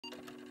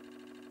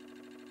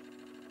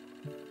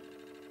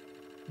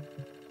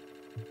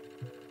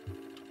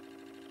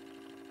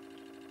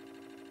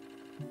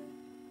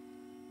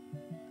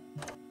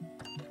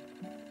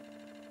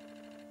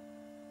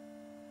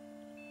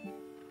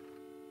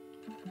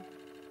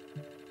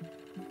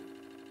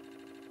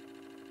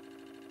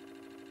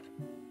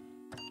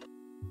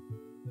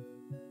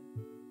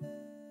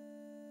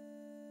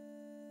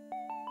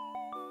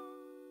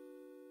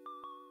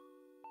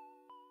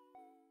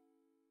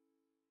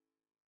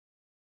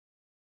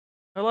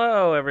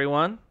Hello,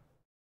 everyone.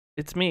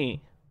 It's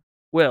me,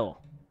 Will,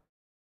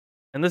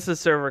 and this is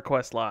Server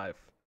Quest Live.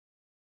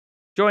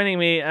 Joining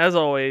me, as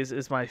always,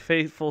 is my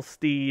faithful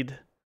steed,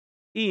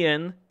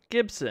 Ian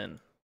Gibson,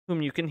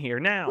 whom you can hear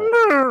now.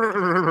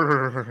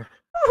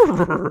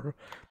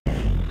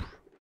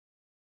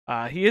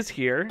 He is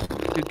here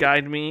to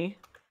guide me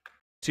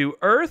to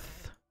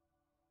Earth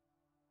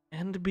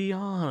and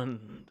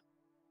beyond.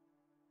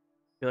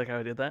 Feel like how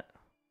I did that?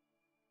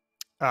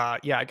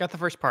 Yeah, I got the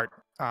first part.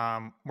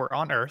 We're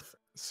on Earth,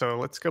 so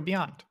let's go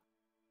beyond.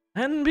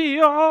 And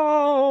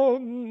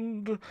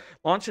beyond.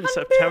 Launched in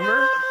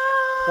September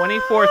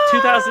 24th,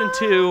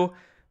 2002.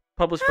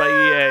 Published by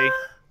EA.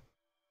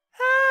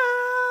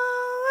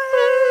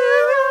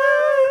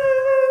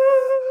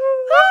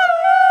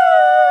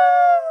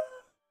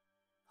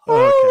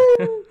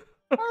 Okay.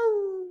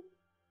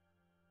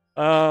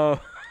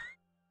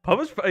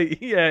 Published by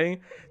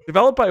EA.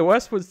 Developed by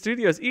Westwood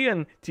Studios.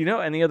 Ian, do you know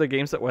any other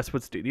games that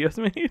Westwood Studios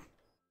made?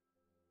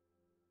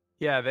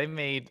 Yeah, they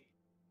made...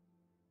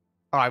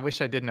 Oh, I wish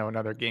I did know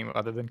another game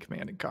other than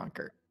Command and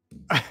Conquer.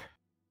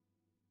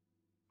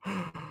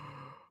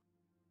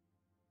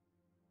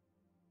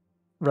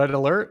 Red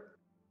Alert?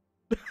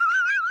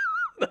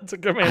 That's a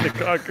Command and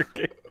Conquer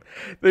game.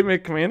 They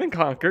made Command and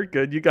Conquer.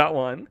 Good, you got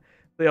one.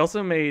 They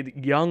also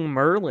made Young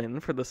Merlin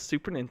for the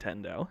Super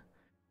Nintendo,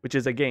 which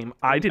is a game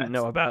I didn't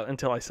know about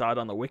until I saw it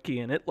on the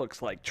wiki, and it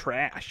looks like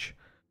trash.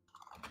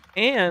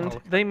 And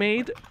they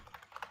made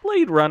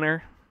Blade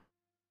Runner.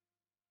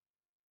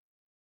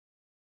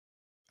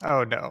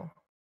 Oh, no.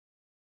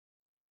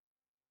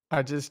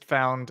 I just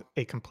found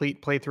a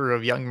complete playthrough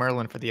of Young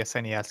Merlin for the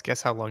SNES.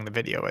 Guess how long the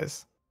video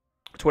is?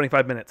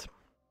 25 minutes.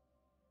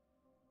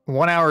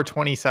 1 hour,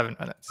 27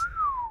 minutes.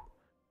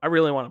 I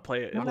really want to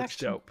play it. It looks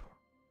dope.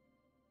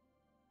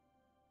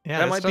 Yeah,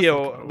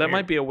 that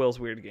might be a Will's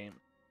Weird game.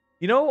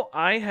 You know,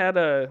 I had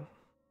a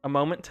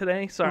moment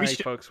today. Sorry,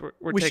 folks.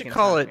 We should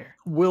call it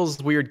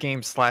Will's Weird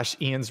Game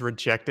 / Ian's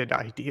Rejected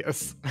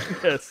Ideas.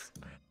 Yes.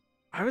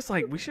 I was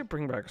like, we should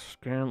bring back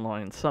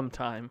Scanline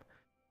sometime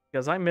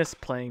because I miss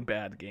playing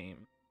bad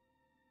games.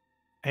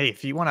 Hey,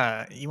 if you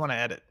wanna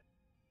edit,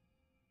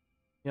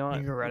 you know what?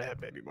 You go right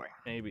ahead, baby boy.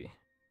 Maybe.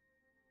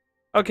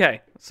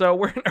 Okay, so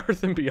we're in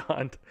Earth and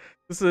Beyond.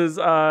 This is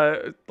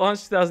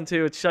launched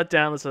 2002. It's shut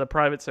down. This is a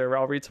private server.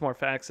 I'll read some more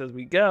facts as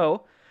we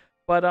go,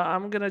 but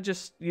I'm gonna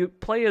you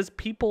play as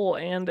people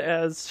and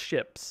as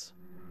ships.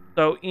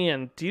 So,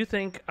 Ian, do you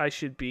think I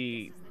should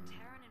be?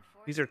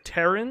 These are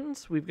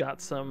Terrans. We've got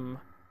some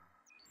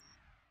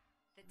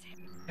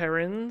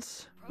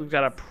Terrans. We've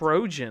got a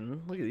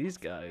Projan. Look at these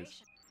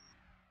guys.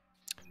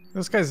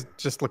 Those guys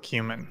just look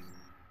human.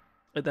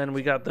 And then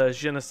we got the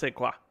Je ne sais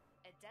quoi.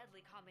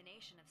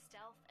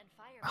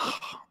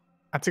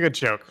 That's a good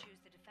joke.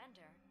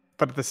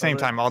 But at the same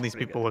time, all these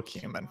people look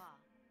human.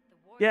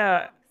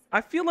 Yeah,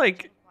 I feel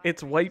like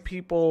it's white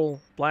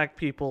people, black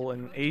people,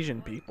 and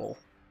Asian people.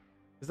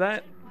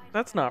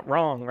 That's not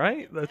wrong,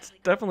 right? That's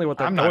definitely what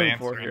they're going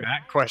for here. I'm not answering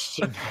that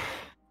question.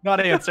 Not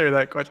answer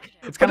that question.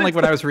 It's kind of like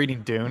when I was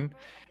reading Dune,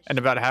 and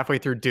about halfway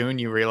through Dune,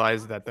 you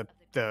realize that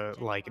the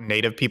like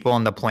native people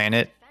on the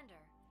planet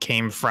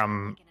came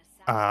from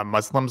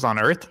Muslims on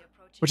Earth,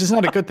 which is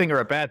not a good thing or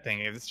a bad thing.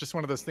 It's just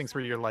one of those things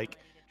where you're like,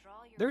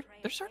 they're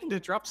starting to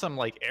drop some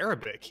like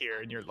Arabic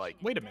here, and you're like,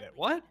 wait a minute,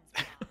 what?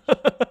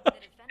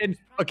 And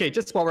okay,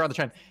 just while we're on the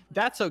trend,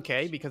 that's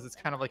okay because it's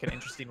kind of like an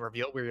interesting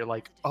reveal where you're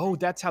like, oh,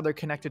 that's how they're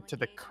connected to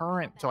the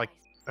current, to like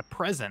the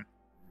present.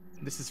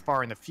 This is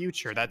far in the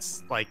future.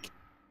 That's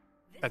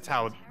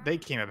how they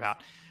came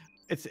about.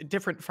 It's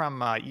different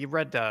from you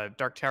read the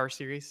Dark Tower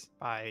series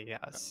by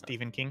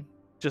Stephen King.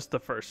 Just the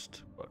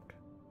first book.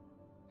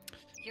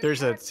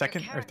 There's a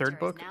second or third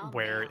book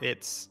where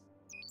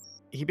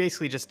he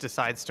basically just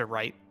decides to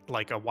write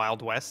like a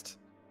Wild West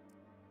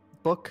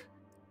book,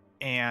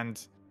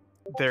 and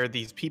there are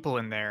these people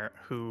in there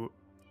who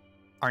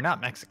are not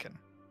Mexican,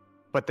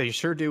 but they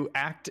sure do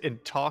act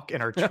and talk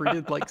and are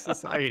treated like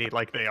society,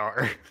 like they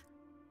are,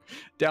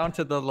 down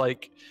to the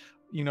like,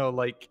 you know,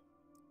 like,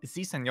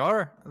 si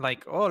senor,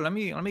 like, oh, let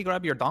me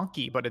grab your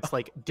donkey, but it's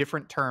like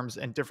different terms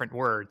and different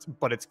words,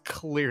 but it's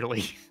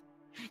clearly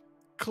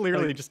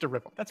just a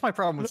ripoff. That's my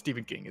problem with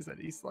Stephen King, is that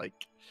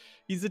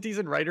he's a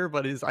decent writer,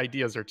 but his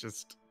ideas are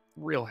just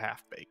real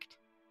half-baked.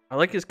 I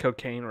like his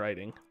cocaine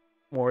writing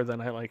more than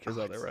I like his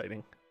other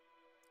writing.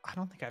 I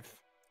don't think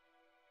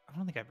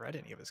I've read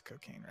any of his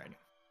cocaine writing.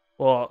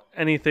 Well,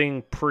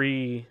 anything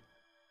pre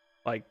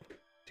like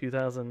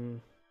 2000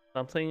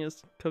 something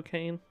is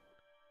cocaine.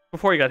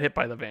 Before he got hit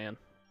by the van.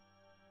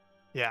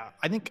 Yeah,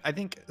 I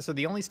think so.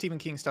 The only Stephen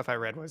King stuff I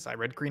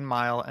read Green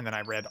Mile, and then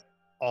I read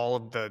all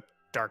of the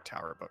Dark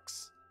Tower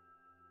books.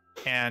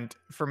 And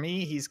for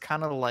me, he's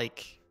kind of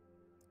like,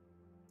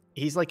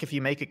 if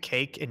you make a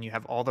cake and you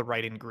have all the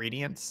right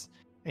ingredients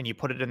and you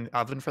put it in the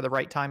oven for the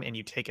right time and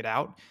you take it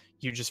out,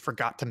 you just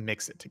forgot to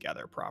mix it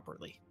together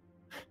properly.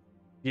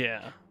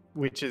 Yeah.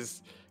 Which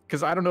is,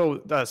 because I don't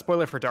know,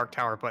 spoiler for Dark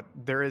Tower, but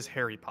there is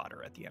Harry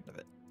Potter at the end of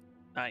it.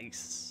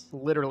 Nice.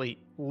 Literally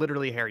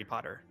Harry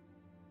Potter.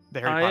 The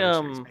Harry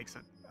Potter series makes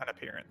an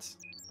appearance.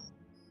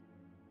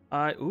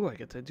 I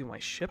get to do my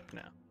ship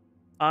now.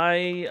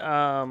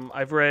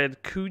 I've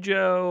read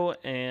Cujo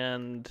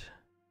and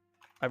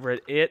I've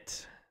read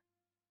It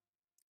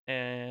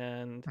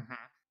and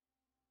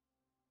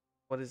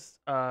what's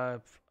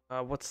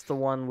the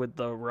one with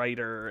the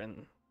writer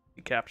and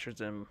he captures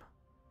him?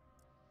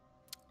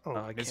 Oh,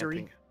 I can't Misery?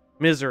 think.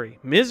 Misery.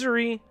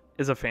 Misery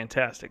is a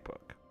fantastic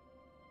book.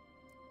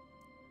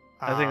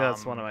 I think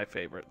that's one of my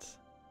favorites.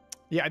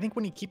 Yeah, I think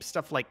when he keeps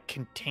stuff like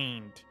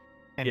contained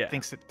and Yeah.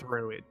 thinks it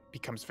through, it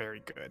becomes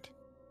very good.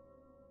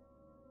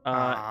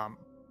 I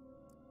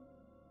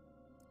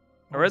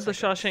what read was the I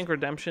gonna Shawshank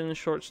Redemption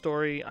short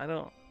story.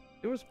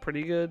 It was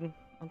pretty good.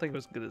 I don't think it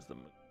was as good as the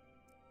movie.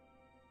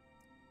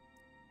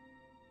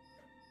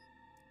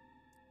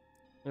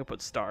 I'm gonna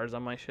put stars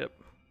on my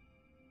ship.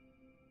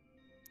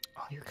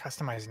 Oh, you're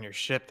customizing your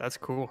ship. That's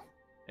cool.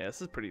 Yeah,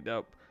 this is pretty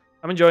dope.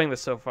 I'm enjoying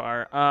this so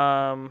far.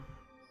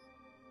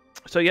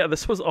 So yeah,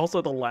 this was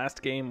also the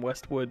last game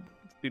Westwood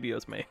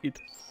Studios made.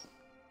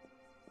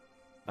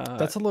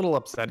 That's a little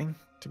upsetting,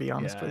 to be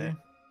honest with you.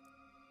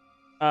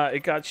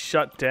 It got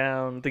shut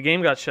down. The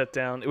game got shut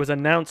down. It was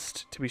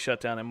announced to be shut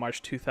down in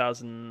March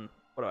 2000.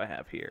 What do I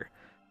have here?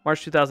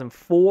 March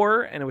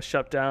 2004, and it was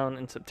shut down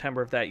in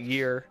September of that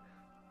year.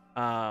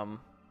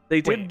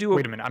 They did do.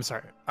 Wait a minute.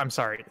 I'm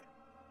sorry.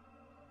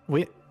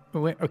 Wait.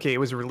 Okay, it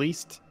was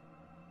released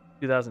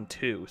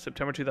 2002,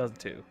 September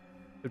 2002.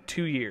 So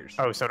 2 years.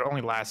 Oh, so it only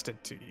lasted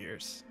 2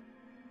 years.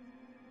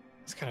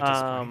 It's kind of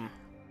disappointing.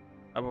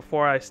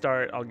 Before I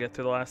start, I'll get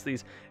through the last of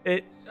these.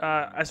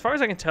 As far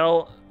as I can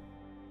tell,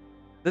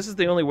 this is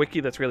the only wiki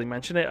that's really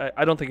mentioned it.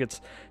 I don't think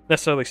it's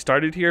necessarily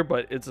started here,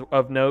 but it's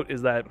of note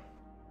is that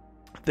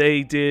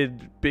they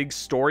did big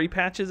story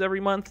patches every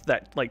month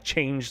that like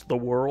changed the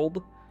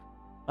world.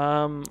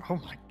 Oh my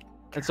God.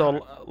 And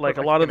so like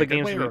a lot of the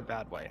games in a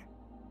bad way.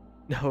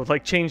 No,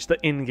 like changed the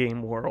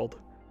in-game world.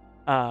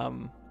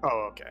 Oh,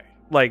 okay.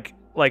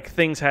 Like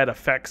things had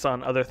effects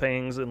on other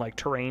things and like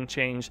terrain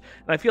changed.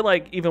 And I feel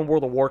like even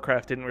World of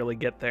Warcraft didn't really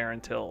get there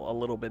until a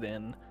little bit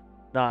in.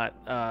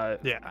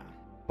 Yeah.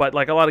 But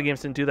like a lot of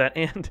games didn't do that,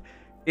 and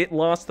it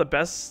lost the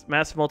best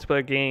massive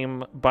multiplayer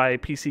game by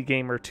PC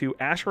Gamer to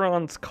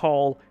Asheron's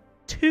Call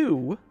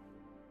 2,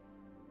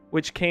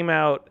 which came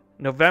out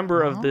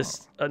November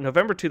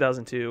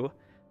 2002,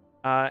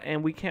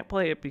 and we can't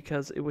play it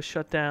because it was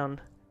shut down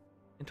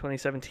in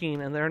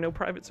 2017, and there are no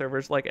private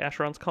servers like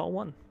Asheron's Call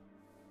 1.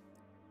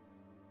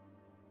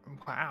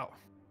 Wow.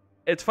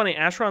 It's funny,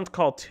 Asheron's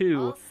Call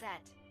 2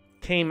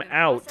 came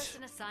out,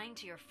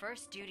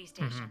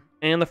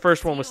 and the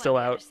first one was still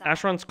out.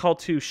 Asheron's Call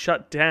 2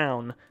 shut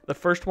down. The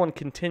first one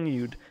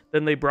continued.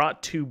 Then they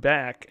brought 2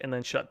 back, and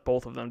then shut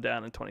both of them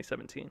down in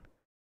 2017.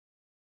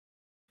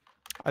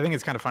 I think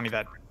it's kind of funny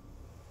that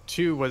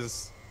 2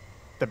 was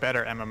the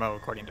better MMO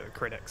according to the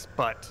critics,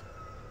 but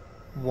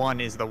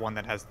 1 is the one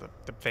that has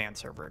the fan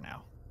server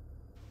now.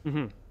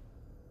 Mm-hmm.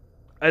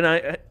 And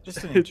I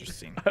just an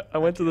interesting. I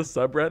went to the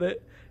subreddit,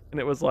 and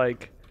it was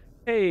like,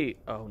 hey,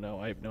 oh no,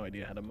 I have no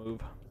idea how to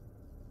move.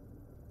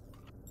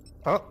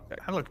 Oh,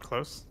 I looked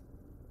close.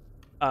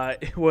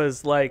 It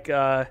was like,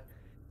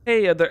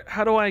 hey,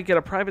 how do I get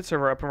a private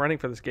server up and running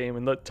for this game?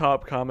 And the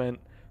top comment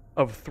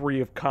of 3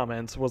 of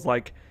comments was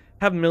like,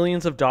 have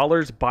millions of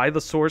dollars, buy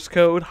the source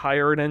code,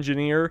 hire an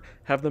engineer,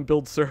 have them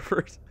build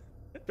servers.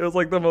 It was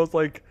like the most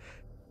like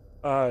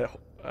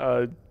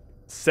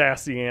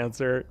sassy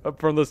answer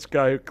from this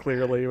guy who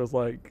clearly was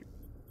like,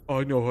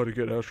 I know how to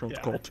get Asheron's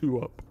Call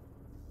 2 up.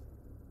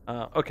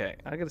 Okay,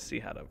 I gotta see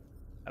how to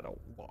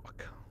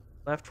walk.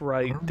 Left,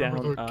 right,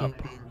 down, up.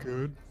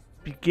 Good.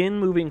 Begin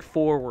moving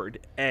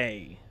forward.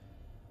 A.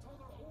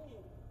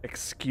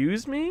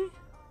 Excuse me?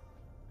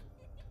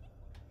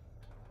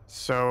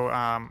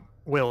 So,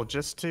 Will,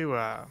 just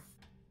to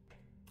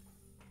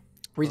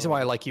reason why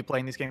I like you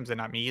playing these games and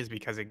not me is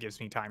because it gives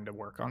me time to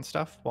work on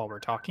stuff while we're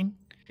talking.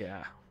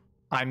 Yeah.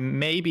 I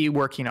may be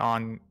working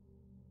on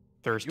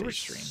Thursday's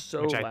stream,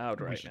 so which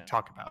loud we right should now.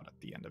 talk about at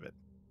the end of it.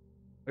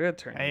 I gotta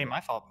turn. Hey, my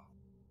fault.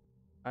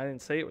 I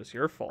didn't say it was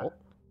your fault.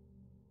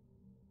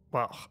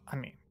 Well, I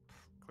mean,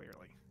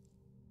 clearly.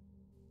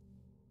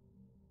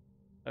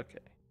 Okay,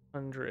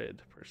 100%.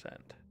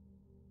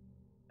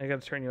 I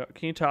gotta turn you up.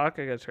 Can you talk?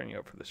 I gotta turn you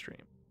up for the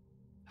stream.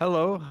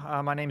 Hello,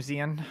 my name's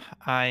Ian.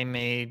 I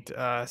made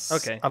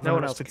Okay, oven no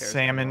one else roasted cares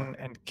salmon anymore.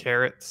 and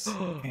carrots,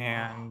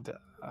 and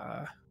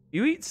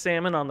You eat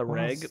salmon on the What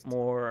reg else?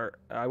 more.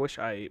 I wish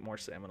I ate more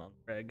salmon on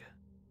the reg.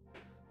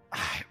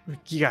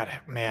 you got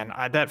it, man.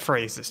 That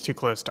phrase is too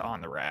close to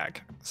on the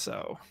rag,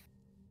 so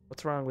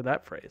What's wrong with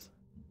that phrase?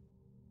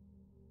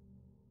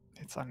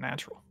 it's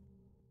unnatural.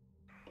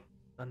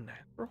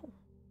 Unnatural?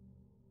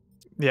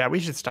 Yeah, we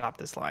should stop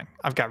this line.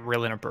 I've got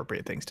real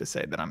inappropriate things to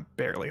say that I'm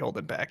barely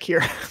holding back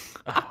here.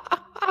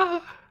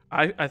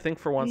 I think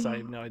for once I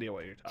have no idea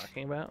what you're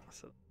talking about.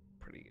 So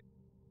pretty good.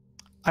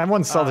 I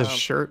once saw this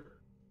shirt,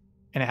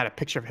 and it had a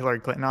picture of Hillary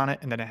Clinton on it,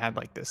 and then it had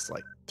like this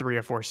 3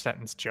 or 4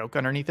 sentence joke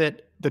underneath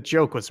it. The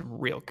joke was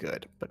real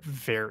good, but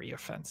very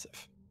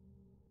offensive.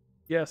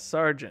 Yes,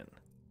 Sergeant.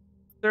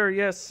 Sir,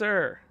 yes,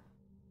 sir.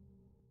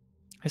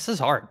 This is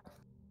hard.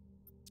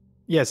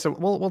 Yeah, so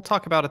we'll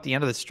talk about at the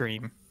end of the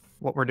stream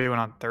what we're doing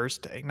on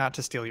Thursday. Not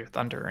to steal your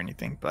thunder or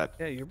anything, but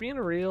Yeah, you're being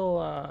a real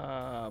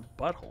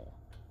butthole.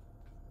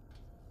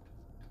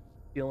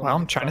 Stealing well,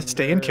 my I'm trying to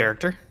stay in thunder.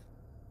 character.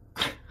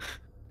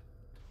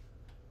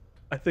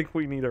 I think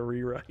we need a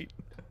rewrite.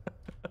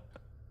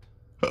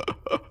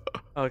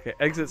 Okay,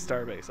 exit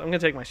starbase. I'm gonna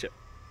take my ship.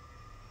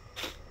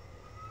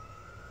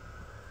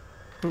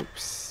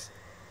 Oops.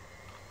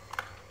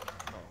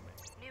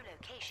 New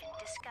location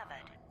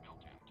discovered.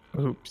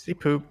 Oopsie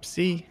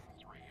poopsie.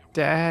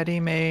 Daddy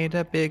made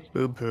a big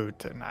boo-boo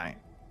tonight.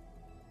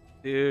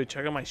 Dude,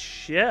 check out my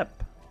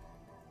ship.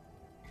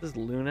 This is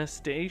Luna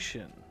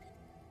Station.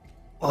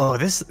 Oh,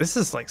 this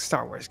is like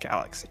Star Wars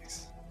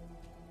Galaxies.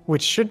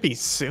 Which should be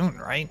soon,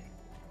 right?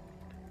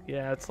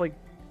 Yeah, it's like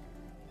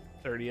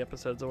 30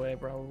 episodes away,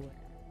 probably.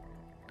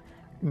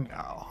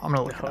 No, I'm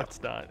gonna look No, it up.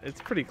 it's not. It's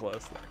pretty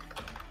close, though.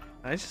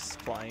 Can I just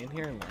fly in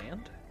here and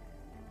land?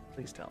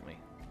 Please tell me.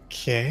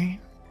 Okay.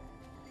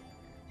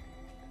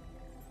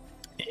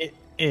 It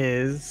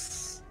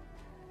is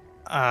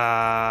 2,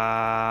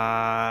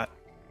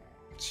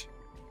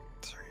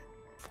 3,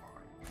 4,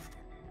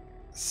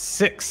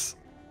 6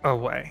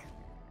 away.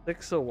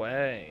 6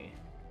 away.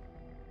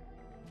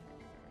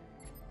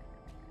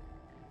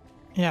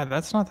 Yeah,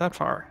 that's not that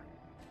far.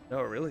 No,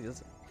 it really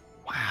isn't.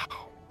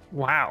 Wow.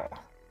 Wow.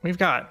 We've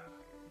got.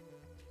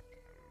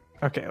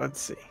 Okay, let's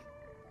see.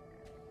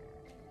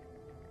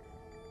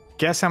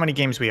 Guess how many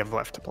games we have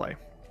left to play?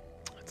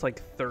 It's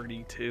like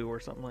 32 or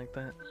something like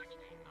that.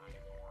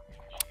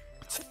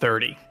 It's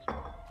 30.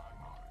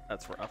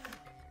 That's rough.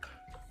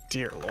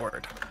 Dear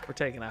Lord. We're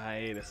taking a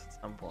hiatus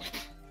at some point.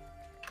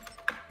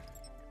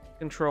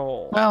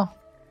 Control. Well,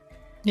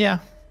 yeah.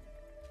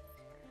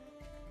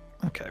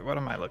 Okay, what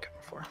am I looking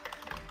for?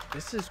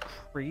 This is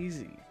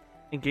crazy.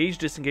 Engage,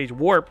 disengage,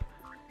 warp.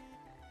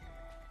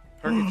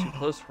 Target too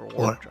close for warp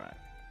What? drive.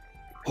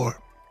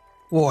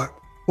 What?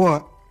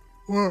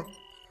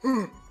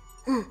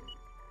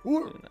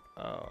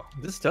 Oh,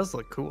 This does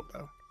look cool,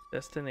 though.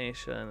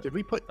 destination. Did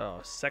we put? Oh,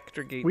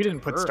 sector gate. We to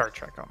didn't put Earth. Star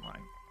Trek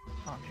Online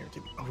on here,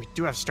 did we? Oh, we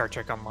do have Star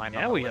Trek Online.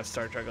 Yeah, on the we have list.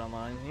 Star Trek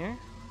Online here.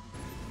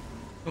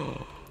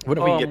 What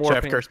do Oh, we I'm get Jeff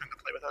warping. Gerstmann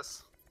to play with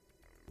us?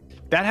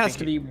 That has Thank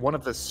to be one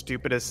of the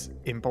stupidest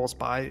impulse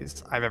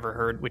buys I've ever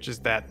heard, which is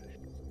that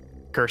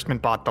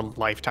Gerstmann bought the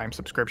lifetime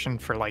subscription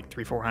for like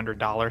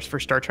 $300-400 for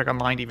Star Trek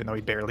Online, even though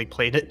he barely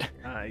played it.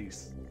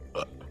 Nice.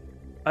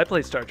 I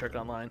played Star Trek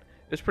Online.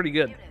 It was pretty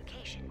good. New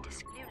location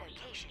discovered.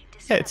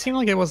 Yeah, it seemed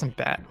like it wasn't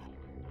bad,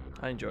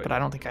 I enjoyed but it. I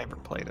don't think I ever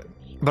played it.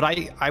 But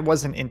I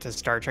wasn't into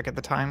Star Trek at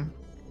the time.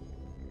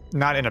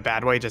 Not in a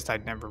bad way, just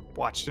I'd never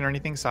watched it or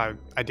anything, so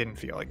I didn't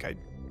feel like I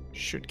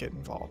should get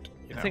involved.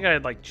 You know? I think I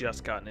had like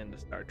just gotten into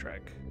Star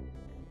Trek.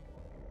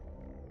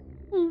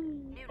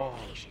 New Oh.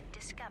 location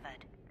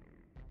discovered.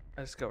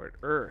 I discovered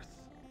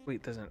Earth.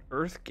 Wait, there's an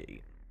Earth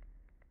gate.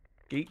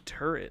 Gate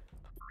turret.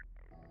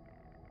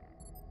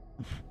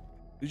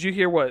 Did you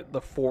hear what the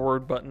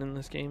forward button in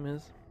this game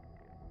is?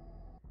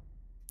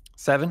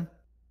 7?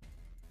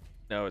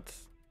 No,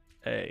 it's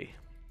A.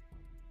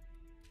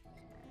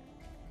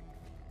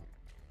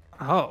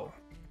 Oh.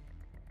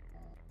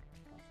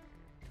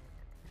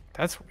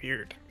 That's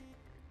weird.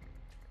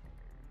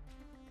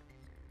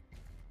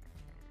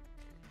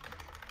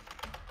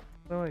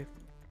 How do I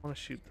want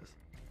to shoot this?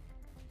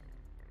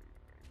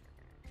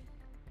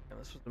 Yeah,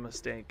 this was a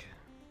mistake.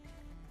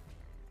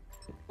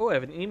 Oh, I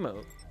have an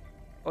emote.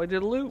 Oh, I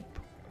did a loop.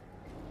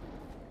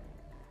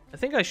 I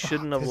think I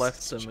shouldn't have this left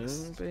is the moon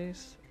just-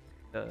 base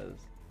because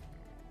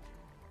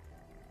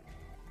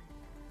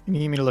You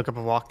need me to look up a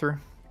walkthrough?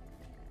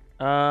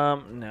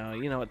 no,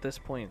 you know, at this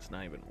point it's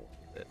not even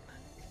worth it.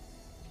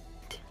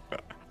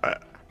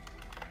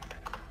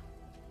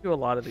 Do a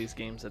lot of these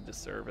games a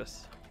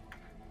disservice.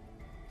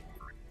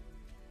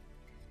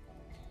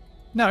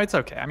 No, it's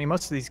okay. I mean,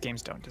 most of these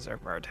games don't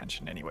deserve our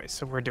attention anyway,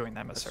 so we're doing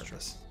them a That's true.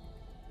 service.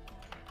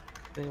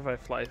 I think if I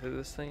fly through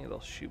this thing, it'll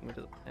shoot me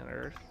to the planet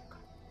Earth.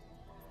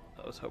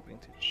 I was hoping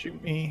to.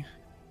 Shoot me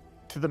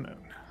to the moon.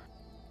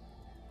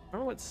 I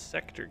don't know what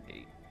sector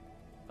gate.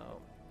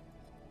 Oh.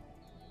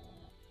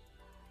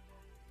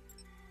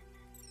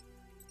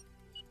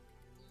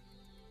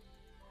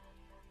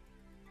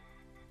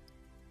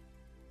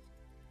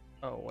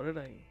 Oh, what did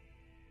I?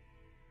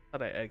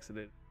 Thought I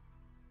exited.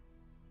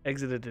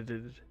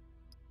 Exited.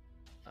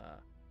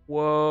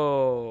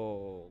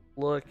 Whoa!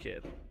 Look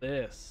at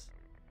this.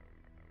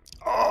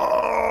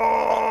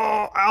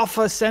 Oh,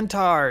 Alpha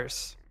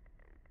Centaurs.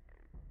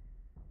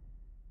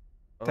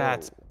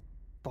 That's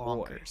Oh,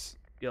 boy. bonkers.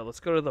 Yeah, let's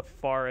go to the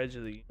far edge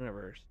of the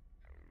universe.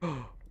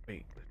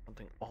 Wait, there's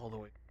something all the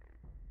way.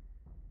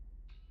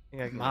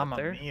 Think I can get Mamma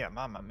there? mia,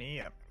 mamma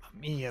mia, mamma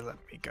mia, let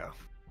me go.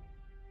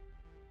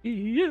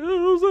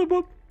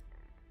 Beelzebub.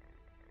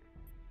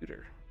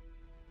 Shooter.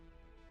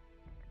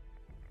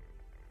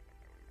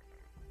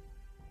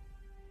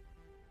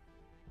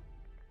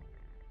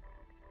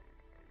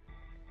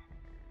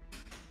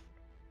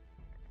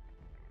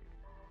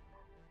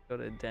 Go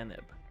to Deneb.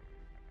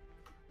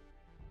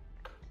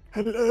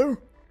 Hello?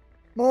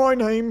 My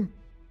name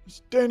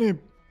is Denib.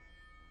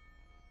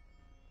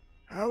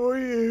 How are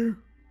you?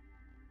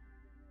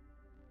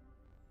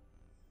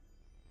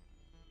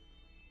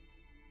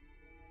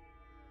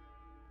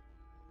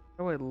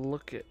 How do I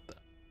look at them?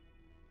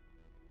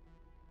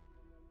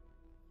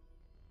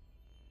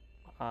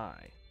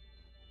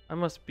 I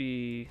must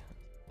be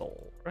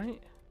soul,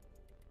 right?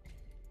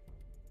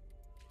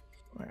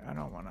 Wait, I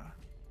don't wanna.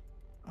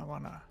 I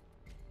wanna.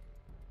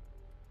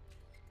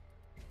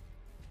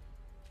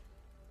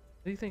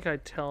 Do you think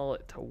I'd tell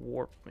it to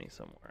warp me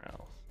somewhere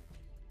else?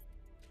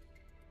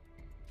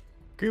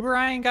 Goober,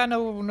 I ain't got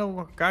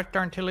no gosh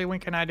darn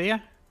tiddlywinking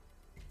idea.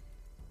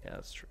 Yeah,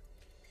 that's true.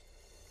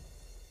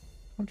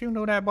 Don't you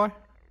know that, boy?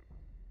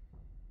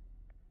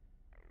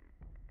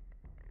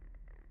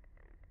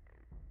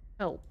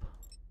 Help.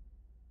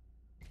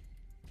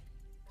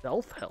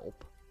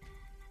 Self-help?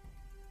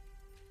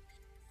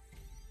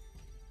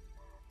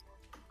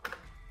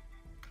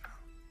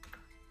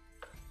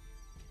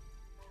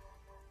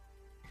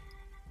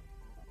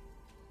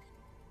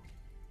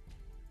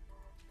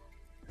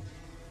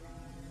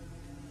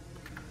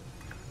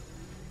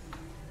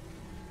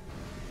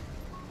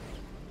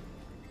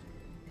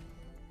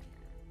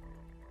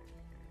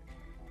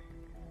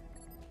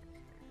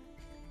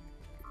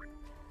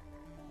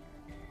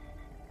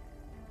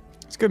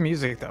 It's good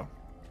music, though.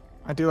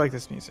 I do like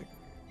this music.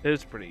 It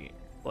is pretty,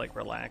 like,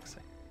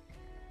 relaxing.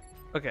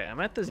 Okay, I'm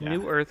at this Yeah.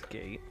 new Earth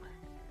gate.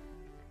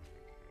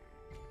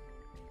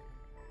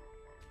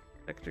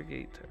 Vector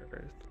gate to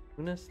Earth.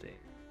 Luna state.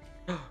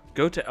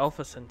 Go to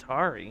Alpha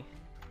Centauri.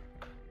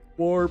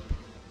 Warp.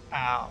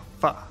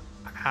 Alpha.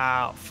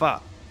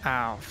 Alpha.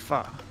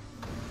 Alpha.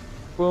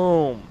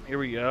 Boom. Here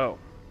we go.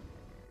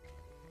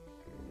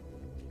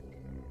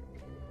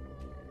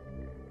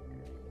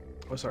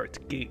 Oh, sorry. It's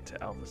gate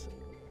to Alpha Centauri.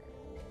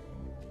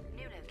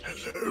 New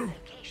location. New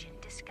location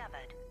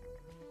discovered.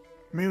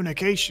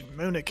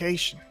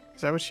 Moonication.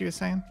 Is that what she was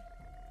saying?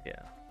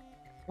 Yeah.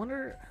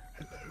 Wonder.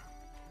 Hello.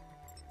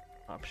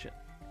 Option.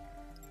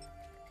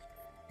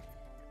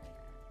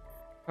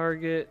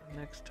 Target.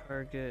 Next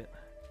target.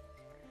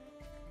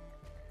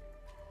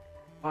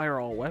 Fire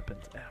all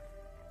weapons. F.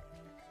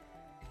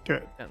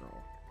 Good. General.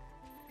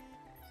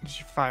 Did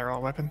you fire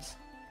all weapons?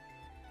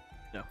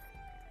 No.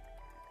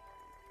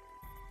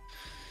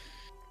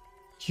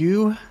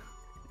 You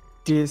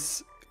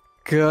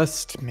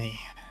disgust me.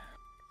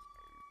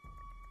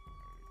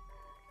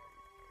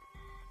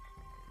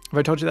 Have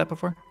I told you that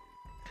before?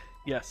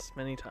 Yes,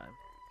 many times.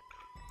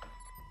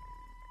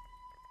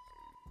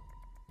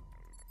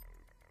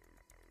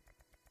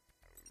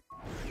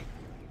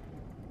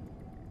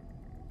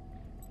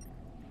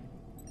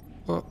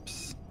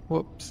 Whoops.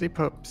 Whoopsie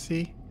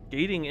poopsie.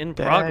 Gating in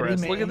Daddy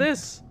progress. Look at man.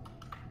 this.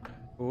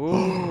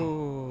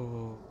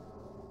 Ooh.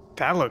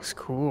 That looks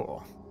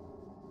cool.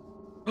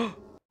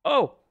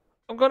 Oh,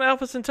 I'm going to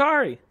Alpha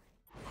Centauri.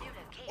 New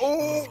location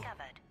Oh.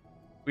 discovered.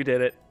 We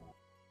did it.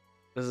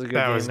 This is a good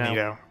That game was now.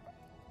 neato.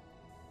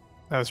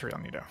 That was real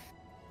neato.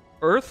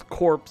 Earth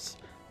Corp's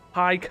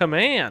High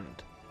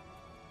Command.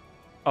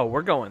 Oh,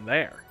 we're going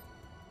there.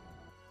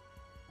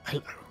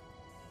 Hello.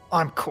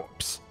 I'm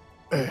Corpse.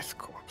 Earth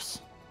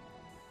Corpse.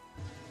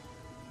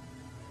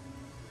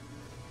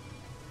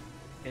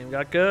 Game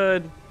got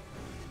good.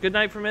 Good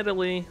night from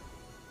Italy.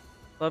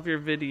 Love your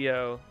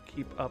video.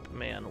 Keep up,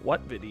 man.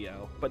 What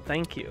video? But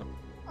thank you.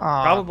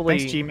 Probably-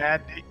 Thanks,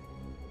 G-Mad.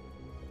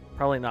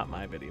 Probably not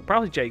my video.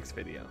 Probably Jake's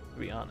video, to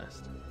be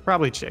honest.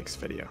 Probably Jake's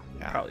video.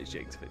 Yeah. Probably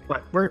Jake's video.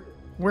 But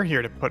we're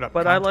here to put up.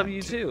 But I love content,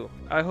 you too.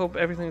 I hope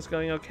everything's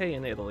going okay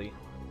in Italy.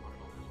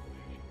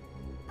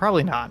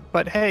 Probably not.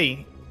 But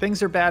hey,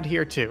 things are bad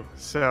here too.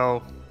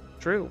 So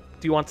True.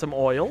 Do you want some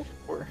oil?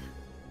 we're.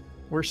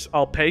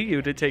 I'll pay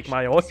you to take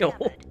my oil.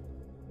 Discovered.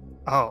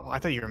 Oh, I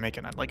thought you were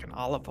making like an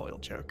olive oil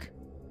joke.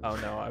 Oh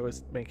no, I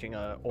was making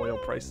a oil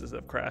prices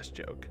have crashed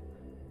joke.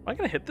 Am I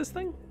gonna hit this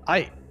thing?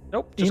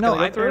 Nope. You Just know,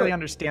 gonna I go don't really through it.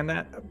 understand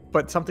that.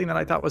 But something that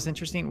I thought was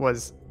interesting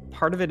was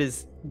part of it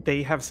is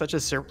they have such a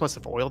surplus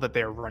of oil that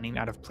they are running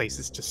out of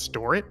places to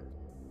store it.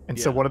 And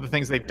so Yeah. one of the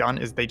things they've done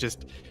is they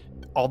just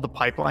all the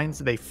pipelines,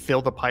 they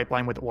fill the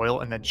pipeline with oil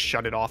and then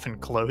shut it off and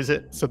close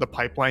it. So the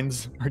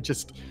pipelines are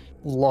just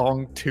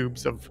long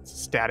tubes of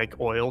static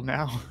oil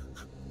now.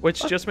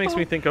 Which just makes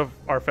me think of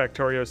our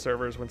Factorio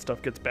servers when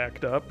stuff gets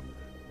backed up.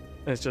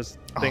 And it's just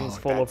things Oh,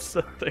 full of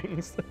that's-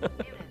 things. New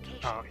location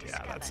Oh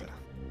yeah, that's it. discovered.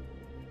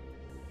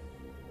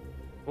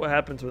 What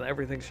happens when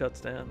everything shuts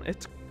down?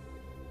 It's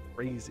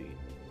crazy.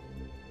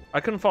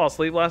 I couldn't fall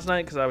asleep last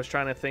night because I was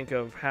trying to think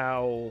of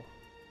how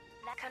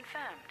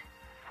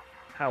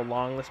Confirmed.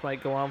 long this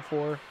might go on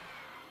for.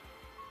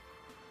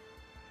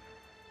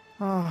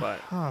 Oh, But,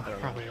 I don't know.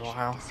 probably a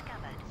while. Discovered.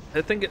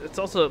 I think it's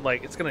also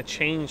like it's gonna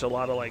change a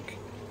lot of like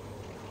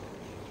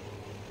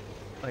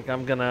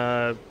I'm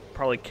gonna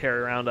probably carry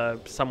around a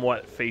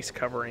somewhat face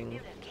covering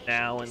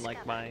now in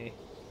like my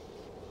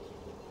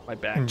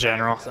backpack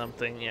general. or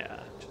something.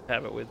 Yeah, just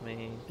have it with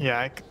me.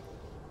 Yeah,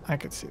 I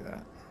could see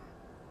that.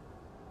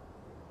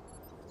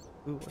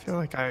 Ooh, I what's feel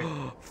like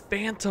I.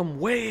 Phantom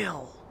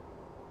whale.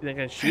 You think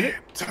I can shoot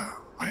it?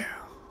 Well,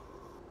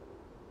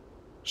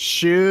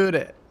 Shoot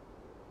it.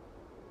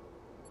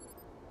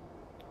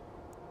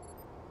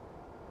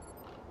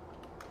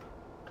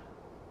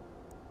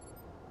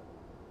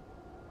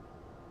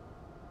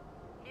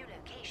 New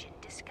location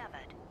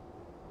discovered.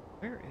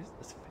 Where is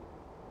this?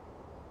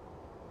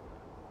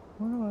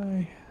 Where do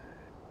I?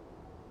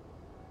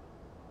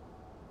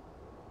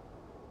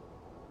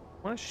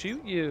 I want to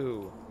shoot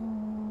you.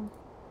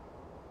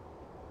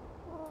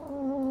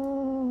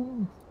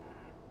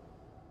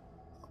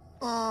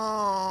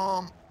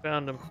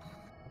 Found him.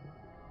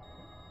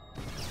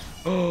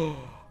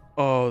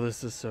 Oh,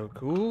 this is so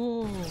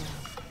cool.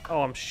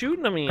 Oh, I'm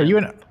shooting him. Are you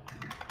in?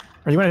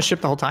 Are you in a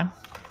ship the whole time?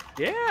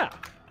 Yeah.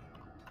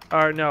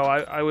 Or no,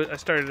 I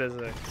started as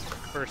a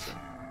person.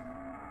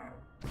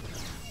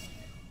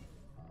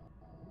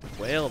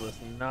 Whale does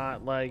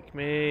not like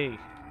me.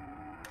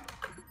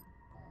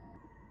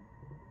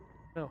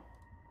 No.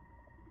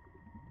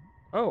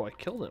 Oh, I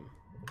killed him.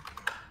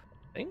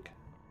 I think.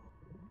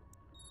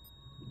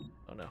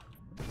 Oh no.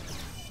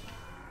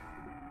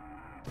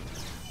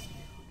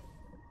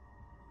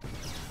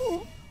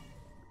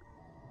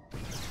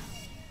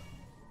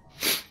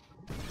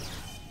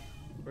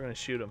 We're gonna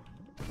shoot him.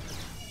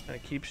 Gonna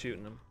keep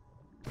shooting him.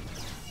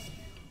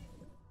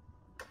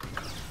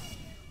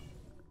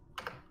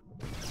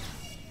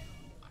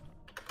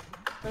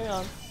 Hang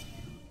on.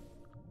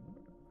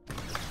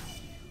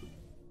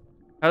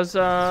 How's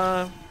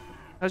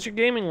your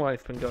gaming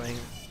life been going,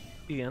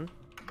 Ian?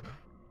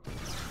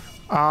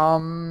 So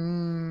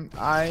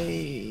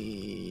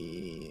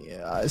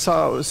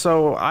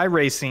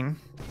iRacing.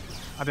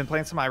 I've been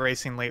playing some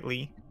iRacing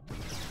lately.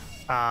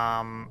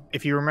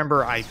 If you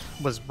remember, I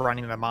was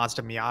running the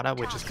Mazda Miata,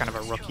 which is kind of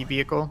a rookie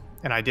vehicle,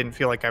 and I didn't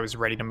feel like I was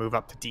ready to move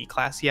up to D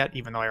class yet,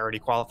 even though I already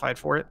qualified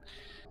for it.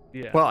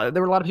 Yeah. Well,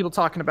 there were a lot of people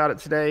talking about it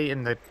today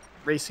in the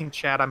racing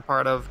chat I'm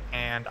part of,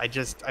 and I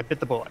bit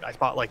the bullet. I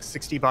bought like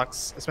 $60.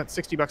 I spent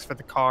 $60 for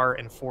the car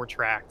and 4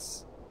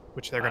 tracks,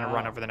 which they're going to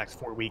run over the next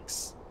 4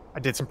 weeks. I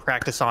did some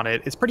practice on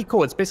it. It's pretty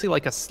cool. It's basically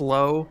like a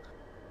slow,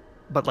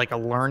 but like a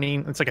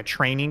learning. It's like a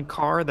training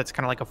car that's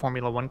kind of like a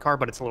Formula One car,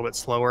 but it's a little bit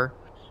slower.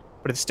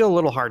 But it's still a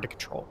little hard to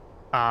control.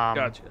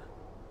 Gotcha.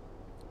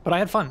 But I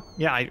had fun.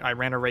 Yeah, I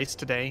ran a race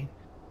today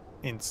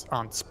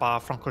on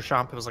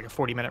Spa-Francorchamps. It was like a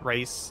 40-minute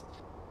race.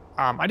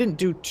 I didn't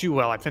do too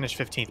well. I finished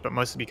 15th, but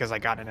mostly because I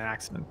got in an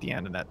accident at the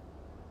end and at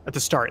the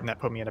start, and that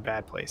put me in a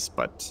bad place.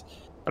 But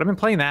I've been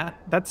playing that.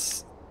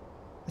 That's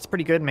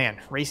pretty good, man.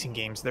 Racing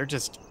games, they're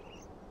just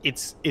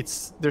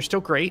they're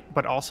still great,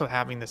 but also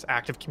having this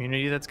active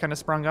community that's kind of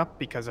sprung up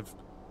because of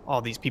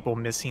all these people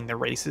missing the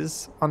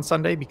races on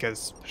Sunday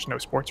because there's no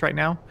sports right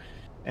now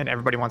and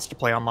everybody wants to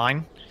play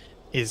online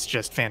is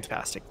just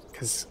fantastic.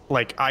 Because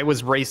like I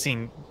was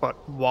racing,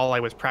 but while I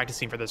was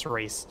practicing for this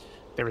race,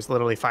 there was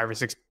literally 5 or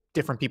 6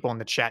 different people in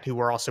the chat who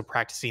were also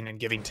practicing and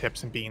giving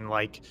tips and being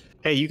like,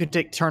 hey, you can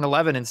take turn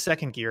 11 in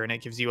second gear and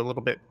it gives you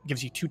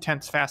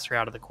 2/10 faster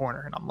out of the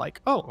corner. And I'm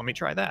like, oh, let me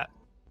try that.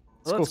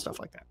 It's cool stuff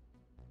like that.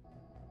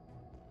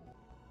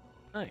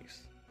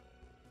 Nice.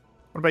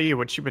 What about you?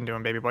 What you been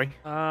doing, baby boy?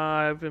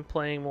 I've been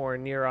playing more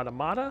Nier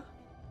Automata.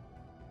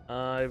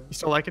 You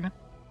still liking it?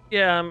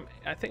 Yeah,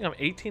 I think I'm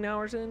 18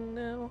 hours in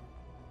now.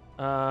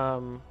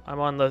 I'm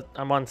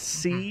on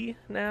C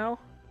now.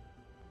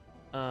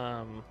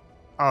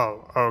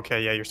 Oh,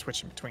 okay, yeah, you're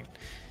switching between.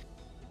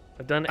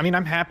 I've done. I mean,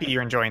 I'm happy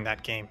you're enjoying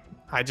that game.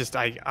 I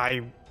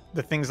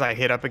the things I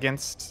hit up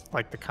against,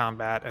 like the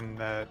combat and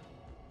the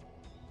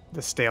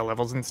stale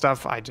levels and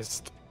stuff,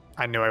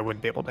 I knew I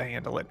wouldn't be able to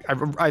handle it.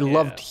 I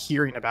loved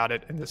hearing about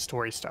it and the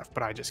story stuff,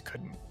 but I just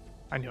couldn't.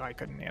 I knew I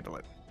couldn't handle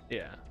it.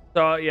 Yeah.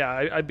 So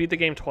yeah, I beat the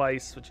game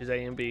twice, which is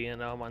A and B, and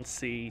now I'm on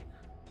C,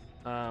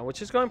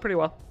 which is going pretty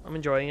well. I'm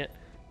enjoying it.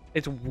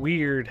 It's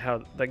weird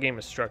how that game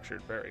is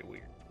structured. Very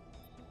weird.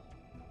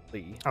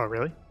 Oh,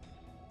 really?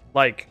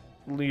 Like,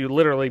 you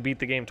literally beat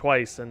the game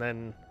twice, and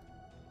then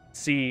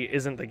C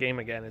isn't the game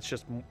again. It's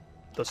just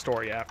the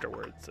story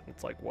afterwards.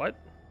 It's like, what?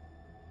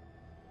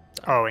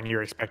 Oh, and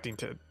you're expecting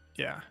to,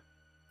 yeah.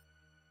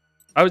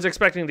 I was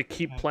expecting to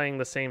keep playing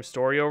the same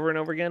story over and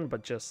over again,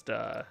 but just,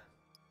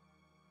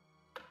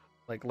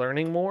 like,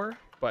 learning more.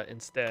 But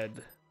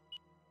instead,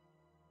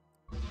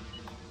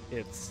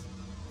 it's,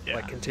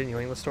 like,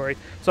 continuing the story.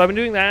 So I've been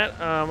doing that.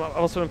 I've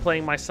also been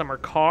playing My Summer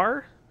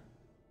Car.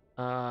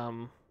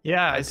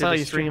 Yeah, I saw did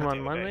you a stream stream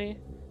on Monday.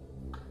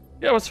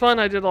 Yeah, it was fun.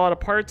 I did a lot of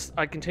parts.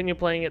 I continue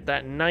playing it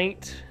that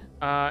night,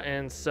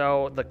 and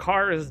so the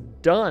car is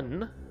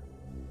done.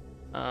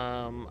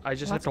 I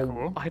just have to.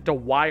 Cool. I have to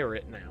wire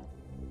it now.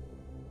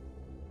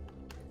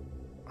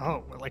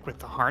 Oh, like with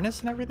the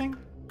harness and everything?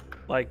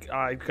 Like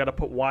I got to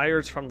put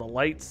wires from the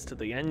lights to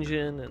the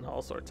engine and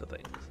all sorts of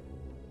things.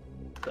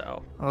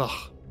 So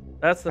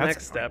that's the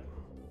next step.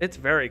 It's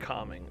very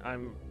calming.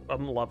 I'm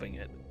loving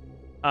it.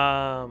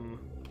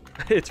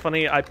 It's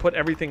funny. I put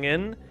everything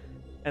in,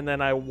 and then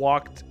I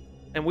walked,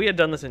 and we had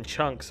done this in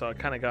chunks, so it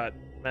kind of got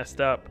messed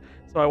up.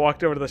 So I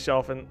walked over to the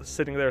shelf, and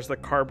sitting there's the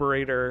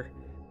carburetor,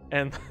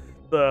 and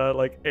the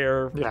like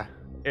air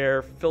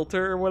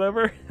filter or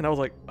whatever, and I was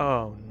like,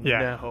 oh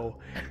no.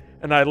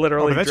 And I Oh,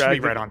 literally but that should be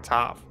dragged right it. on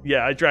top.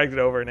 Yeah, I dragged it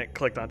over and it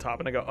clicked on top,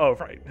 and I go, oh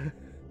right.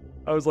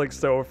 I was like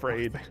so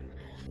afraid.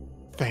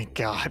 Thank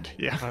God.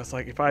 Yeah. I was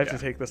like, if I have to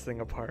Yeah. take this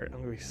thing apart, I'm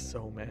gonna be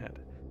so mad.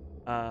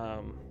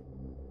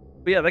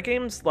 But yeah, that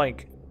game's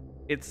like,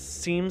 it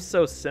seems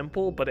so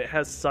simple, but it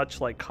has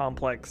such like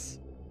complex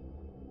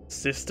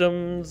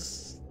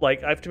systems.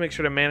 Like I have to make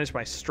sure to manage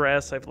my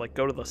stress. I have to like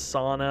go to the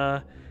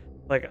sauna.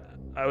 Like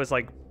I was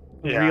like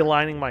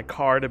realigning my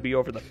car to be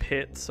over the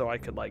pit so I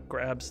could like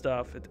grab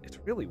stuff. It's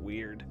really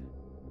weird.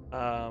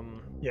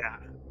 Yeah.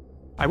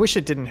 I wish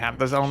it didn't have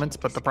those elements,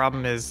 but the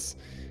problem is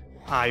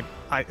I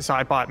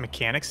bought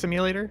Mechanic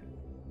Simulator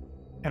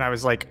and I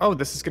was like, oh,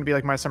 this is gonna be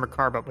like My Summer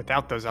Car, but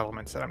without those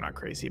elements that I'm not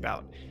crazy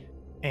about.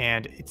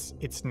 And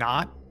it's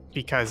not,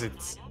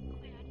 because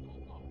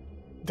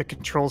the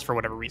controls for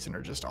whatever reason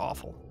are just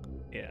awful.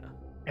 Yeah.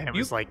 And it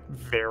was like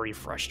very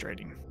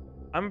frustrating.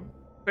 I'm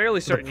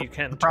fairly certain you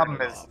can. The problem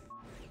turn it is, off.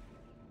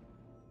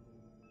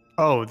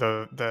 oh,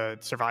 the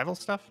survival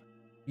stuff.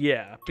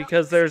 Yeah,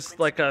 because there's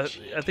like I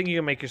think you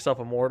can make yourself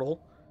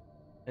immortal,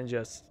 and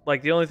just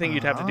like the only thing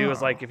you'd have to do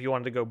is like if you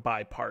wanted to go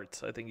buy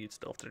parts, I think you'd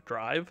still have to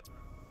drive.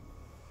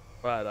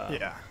 But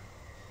Yeah.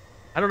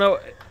 I don't know.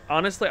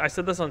 Honestly, I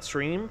said this on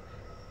stream.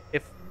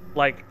 If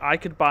like I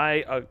could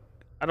buy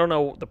I don't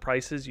know the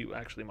prices. You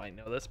actually might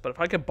know this, but if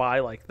I could buy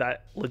like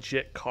that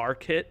legit car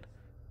kit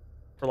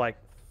for like,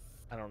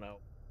 I don't know,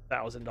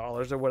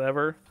 $1,000 or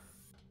whatever,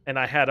 and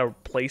I had a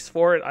place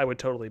for it, I would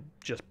totally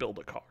just build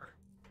a car.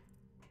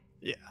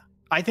 Yeah.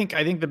 I think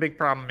the big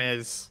problem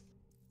is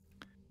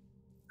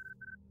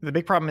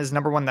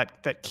number one,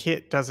 that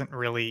kit doesn't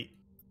really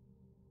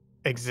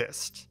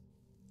exist.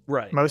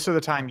 Right. Most of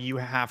the time you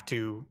have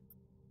to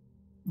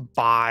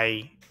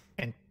buy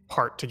and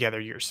part together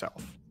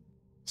yourself.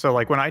 So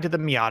like when I did the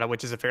Miata,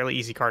 which is a fairly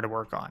easy car to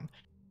work on,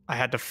 I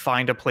had to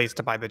find a place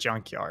to buy the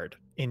junkyard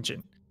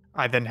engine.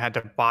 I then had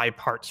to buy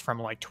parts from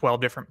like 12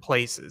 different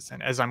places.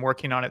 And as I'm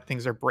working on it,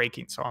 things are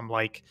breaking. So I'm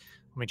like,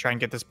 let me try and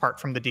get this part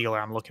from the dealer.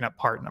 I'm looking up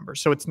part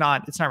numbers. So it's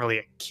not really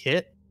a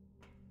kit.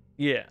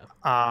 Yeah.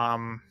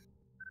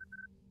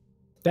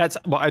 That's,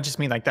 well, I just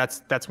mean like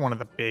that's one of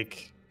the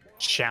big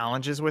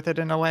challenges with it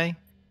in a way,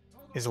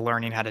 is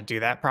learning how to do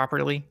that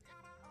properly.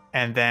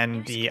 And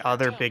then the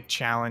other big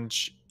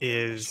challenge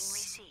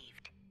is,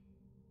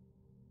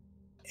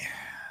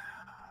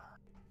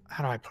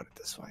 how do I put it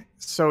this way?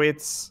 So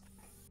it's,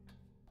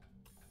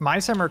 My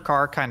Summer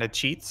Car kind of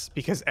cheats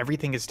because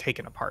everything is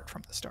taken apart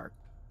from the start.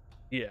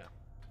 Yeah.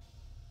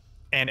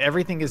 And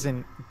everything is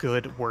in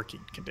good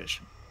working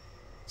condition.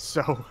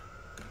 So,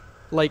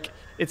 like,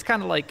 it's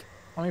kind of like,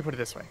 let me put it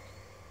this way.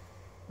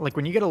 Like,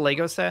 when you get a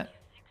Lego set,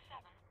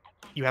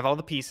 you have all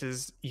the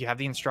pieces, you have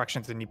the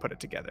instructions, and you put it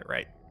together,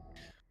 right?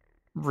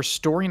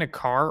 Restoring a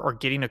car or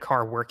getting a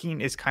car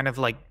working is kind of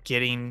like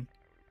getting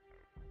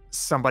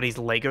somebody's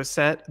Lego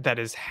set that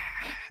is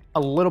a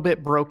little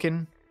bit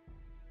broken.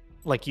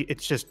 Like,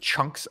 it's just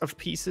chunks of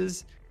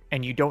pieces,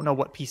 and you don't know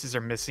what pieces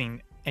are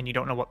missing, and you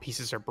don't know what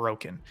pieces are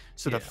broken.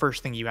 So the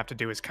first thing you have to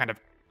do is kind of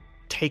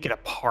take it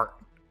apart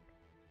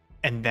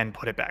and then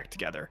put it back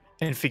together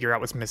and figure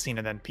out what's missing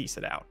and then piece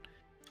it out.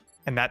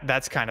 And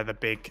that's kind of the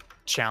big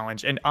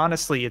challenge. And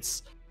honestly,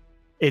 it's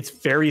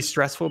very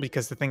stressful,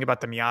 because the thing about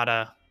the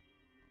Miata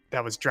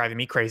that was driving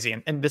me crazy,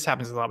 and this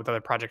happens a lot with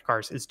other project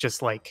cars, is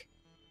just like,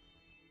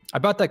 I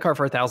bought that car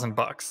for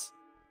 $1,000,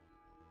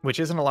 which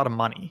isn't a lot of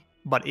money,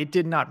 but it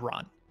did not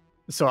run.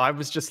 So I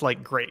was just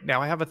like, great,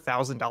 now I have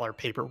 $1,000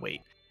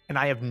 paperweight, and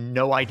I have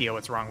no idea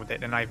what's wrong with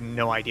it, and I have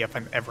no idea if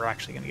I'm ever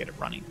actually going to get it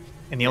running.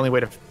 And the only way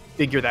to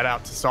figure that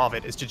out, to solve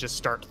it, is to just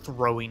start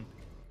throwing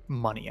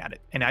money at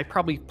it. And I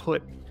probably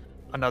put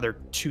another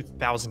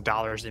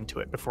 $2,000 into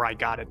it before I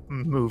got it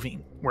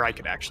moving where I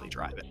could actually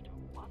drive it.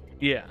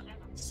 Yeah.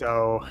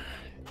 So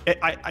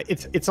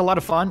it's a lot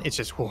of fun. It's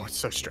just, it's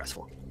so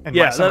stressful. And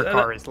My Summer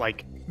Car is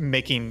like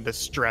making the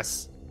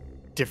stress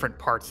different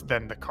parts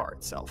than the car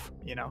itself,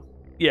 you know?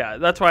 Yeah,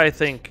 that's why I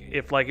think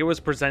if like it was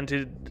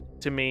presented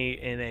to me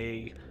in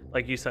a,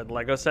 like you said,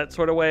 Lego set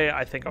sort of way,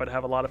 I think I would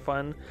have a lot of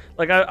fun.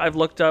 Like I've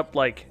looked up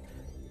like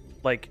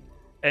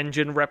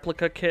engine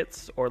replica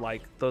kits, or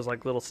like those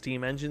like little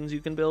steam engines you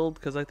can build,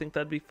 because I think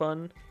that'd be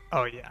fun.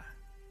 Oh yeah,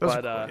 those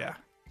but are cool, yeah.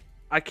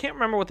 I can't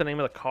remember what the name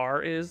of the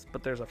car is,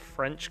 but there's a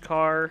French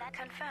car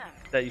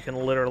that you can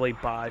literally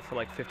buy for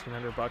like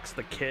 $1,500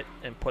 the kit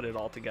and put it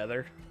all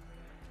together.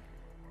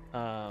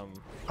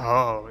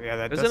 Oh yeah,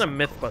 that it was in a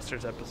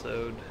MythBusters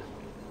episode.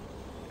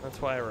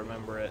 That's why I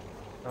remember it.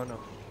 Oh no,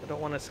 I don't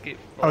want to escape.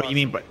 Oh, you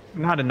mean, but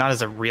not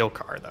as a real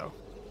car though?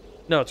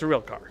 No, it's a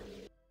real car.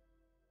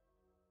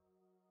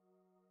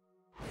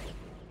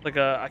 Like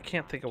I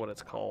can't think of what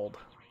it's called.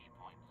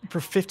 For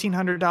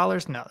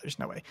 $1,500? No, there's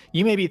no way.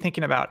 You may be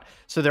thinking about,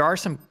 so there are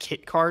some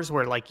kit cars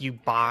where like you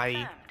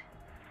buy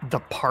the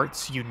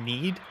parts you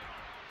need,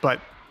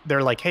 but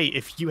they're like, hey,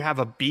 if you have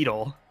a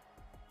Beetle,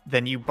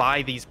 then you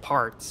buy these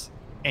parts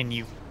and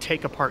you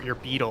take apart your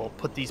Beetle,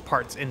 put these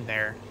parts in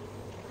there,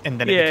 and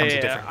then it becomes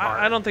a different car.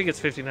 I don't think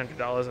it's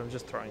 $1,500. I'm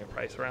just throwing a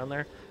price around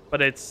there,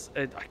 but I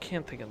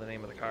can't think of the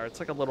name of the car. It's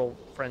like a little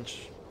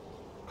French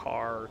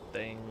car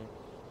thing.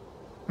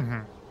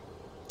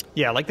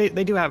 Yeah, like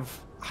they do have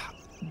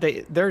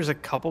there's a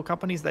couple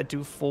companies that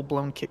do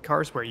full-blown kit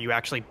cars where you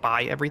actually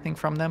buy everything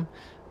from them,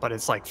 but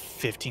it's like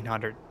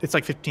 $15,000 to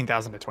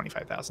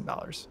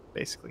 $25,000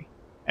 basically.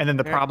 And then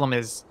the problem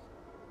is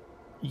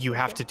you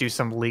have to do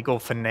some legal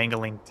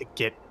finagling to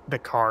get the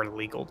car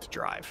legal to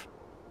drive.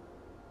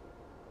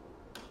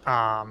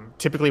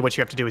 Typically what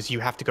you have to do is you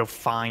have to go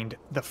find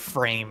the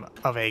frame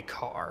of a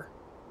car,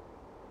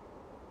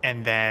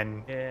 and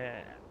then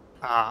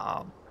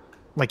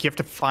like you have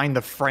to find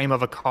the frame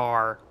of a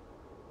car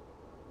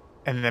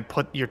and then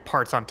put your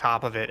parts on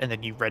top of it, and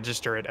then you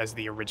register it as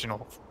the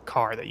original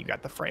car that you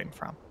got the frame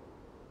from.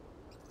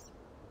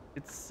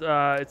 It's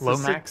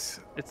Lomax.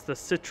 It's the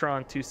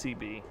Citroen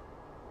 2CB.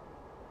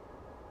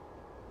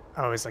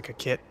 Oh, it's like a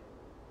kit.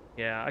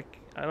 Yeah,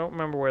 I don't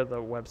remember where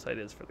the website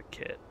is for the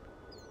kit.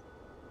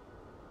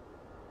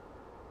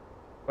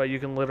 But you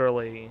can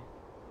literally,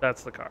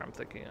 that's the car I'm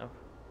thinking of.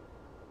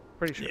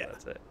 Pretty sure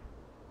that's it.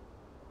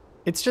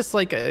 It's just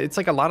like it's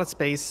like a lot of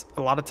space,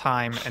 a lot of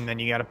time, and then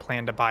you got to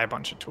plan to buy a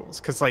bunch of tools.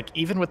 Because like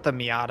even with the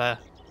Miata,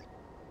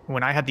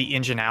 when I had the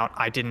engine out,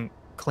 I didn't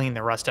clean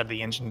the rust out of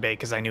the engine bay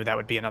because I knew that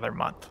would be another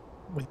month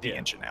with the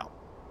engine out.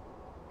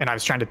 And I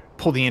was trying to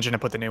pull the engine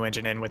and put the new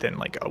engine in within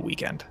like a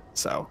weekend.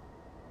 So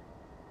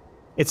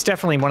it's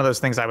definitely one of those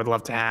things I would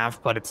love to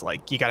have, but it's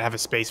like you got to have a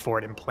space for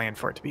it and plan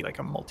for it to be like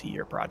a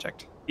multi-year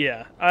project.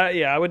 Yeah,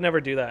 I would never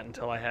do that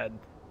until I had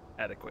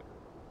adequate.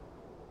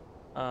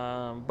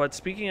 But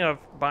speaking of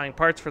buying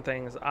parts for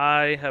things,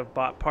 I have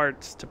bought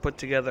parts to put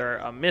together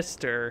a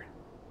Mister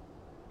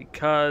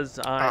because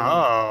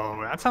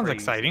I'm that sounds crazy.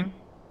 Exciting.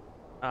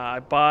 I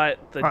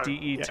bought the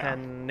DE10 yeah.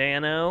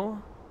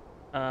 Nano,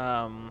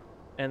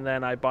 and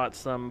then I bought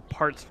some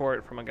parts for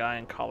it from a guy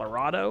in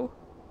Colorado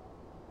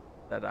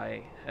that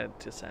I had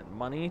to send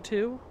money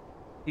to.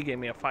 He gave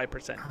me a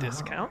 5%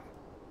 discount.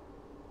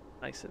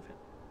 Nice of him.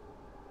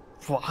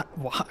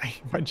 Why?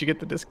 Why'd you get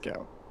the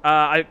discount?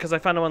 Because I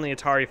found him on the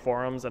Atari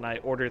forums, and I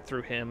ordered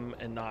through him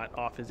and not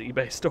off his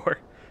eBay store.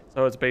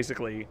 So it's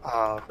basically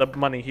the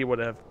money he would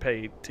have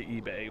paid to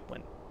eBay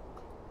went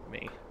to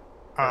me.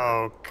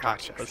 Oh,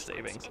 gotcha. Was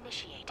savings.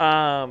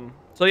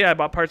 So yeah, I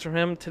bought parts from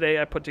him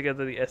today. I put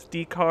together the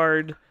SD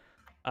card.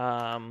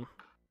 I'm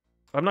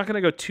not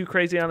gonna go too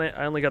crazy on it.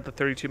 I only got the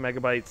 32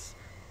 megabytes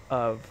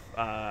of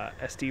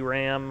SD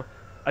RAM.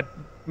 I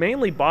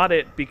mainly bought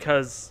it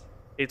because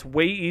it's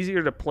way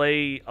easier to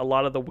play a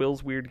lot of the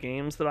Will's Weird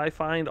Games that I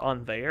find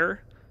on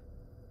there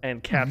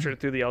and capture it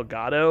through the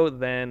Elgato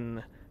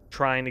than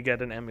trying to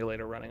get an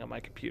emulator running on my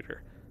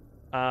computer.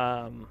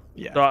 So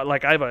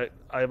like I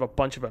have a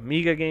bunch of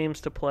Amiga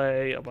games to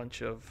play, a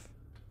bunch of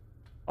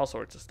all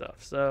sorts of stuff.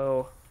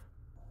 So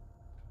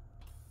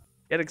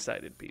get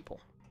excited,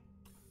 people.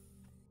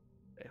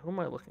 Okay, who am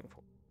I looking for?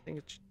 I think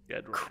it's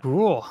Jed.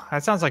 Cool.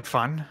 That sounds like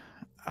fun.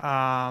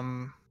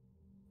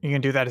 You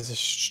can do that as a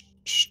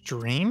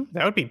stream?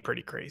 That would be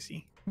pretty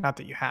crazy. Not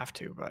that you have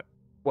to, but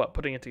what,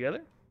 putting it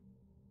together?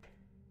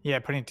 Yeah,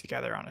 putting it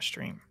together on a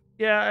stream.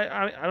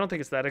 Yeah, I don't think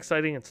it's that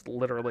exciting. It's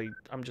literally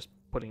I'm just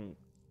putting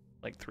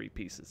like 3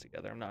 pieces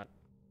together. I'm not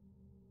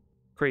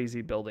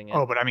crazy building it.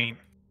 Oh, but I mean,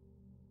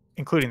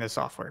 including the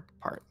software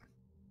part.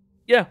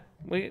 Yeah,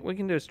 we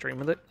can do a stream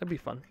with it. That'd be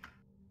fun.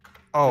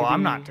 Oh, Maybe...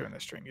 I'm not doing the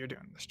stream. You're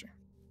doing the stream.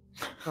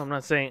 No, I'm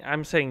not saying.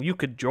 I'm saying you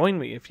could join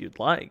me if you'd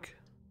like.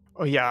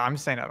 Oh yeah, I'm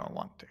saying I don't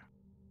want to.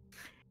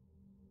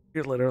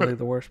 You're literally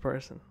the worst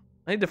person.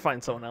 I need to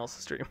find someone else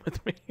to stream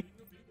with me.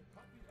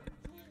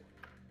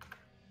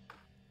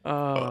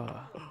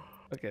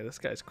 Okay, this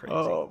guy's crazy.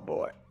 Oh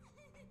boy.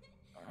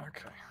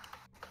 Okay.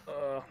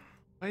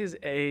 Why is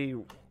A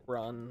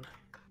run?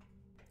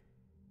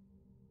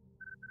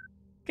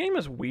 Game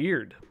is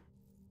weird.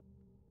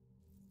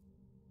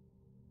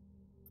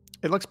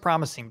 It looks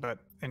promising, but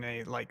in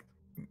a like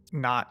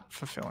not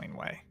fulfilling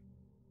way.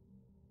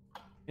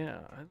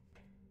 Yeah.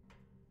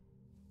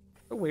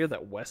 So weird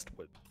that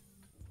Westwood.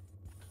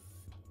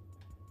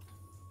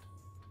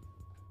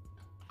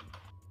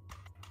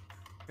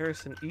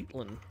 Harrison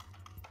Eatland.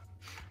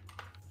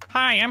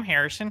 Hi, I'm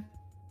Harrison.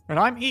 And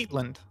I'm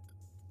Eatland.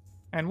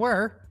 And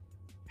we're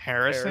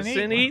Harrison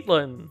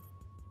Eatland.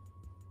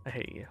 I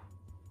hate you.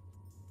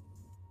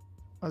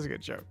 That was a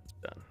good joke.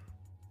 Done.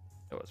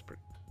 It was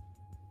pretty.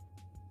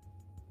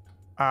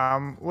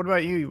 What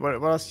about you?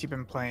 What else you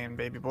been playing,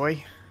 baby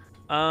boy?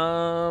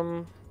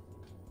 What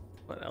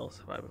else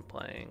have I been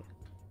playing?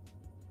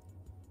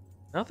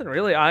 Nothing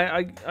really.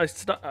 I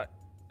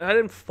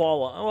didn't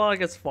fall off. Well, I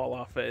guess fall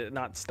off it,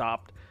 not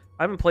stopped.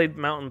 I haven't played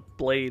Mountain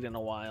Blade in a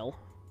while.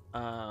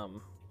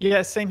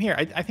 Yeah, same here.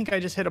 I think I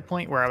just hit a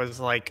point where I was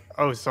like,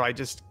 oh, so I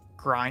just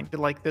grind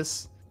like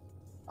this.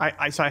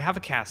 So I have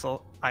a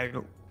castle.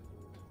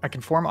 I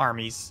can form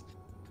armies,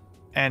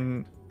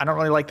 and I don't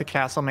really like the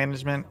castle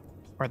management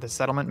or the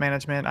settlement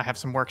management. I have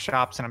some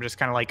workshops, and I'm just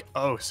kind of like,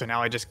 oh, so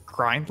now I just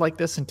grind like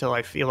this until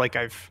I feel like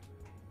I've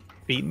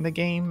beaten the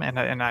game, and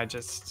I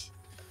just,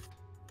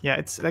 yeah,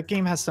 that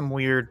game has some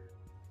weird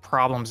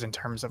problems in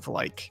terms of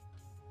like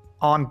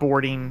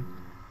onboarding,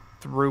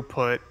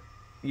 throughput,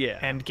 Yeah.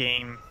 end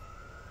game.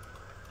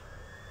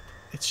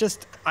 It's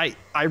just I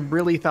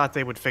really thought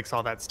they would fix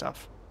all that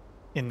stuff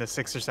in the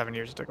 6 or 7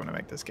 years it took them to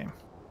make this game.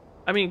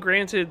 I mean,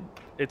 granted,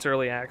 it's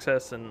early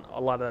access, and a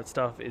lot of that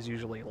stuff is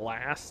usually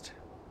last,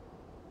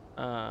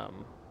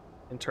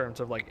 in terms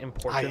of like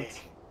importance.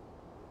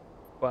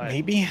 But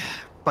Maybe,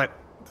 but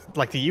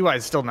like the UI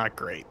is still not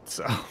great,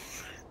 so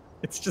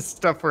it's just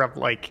stuff where I'm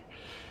like,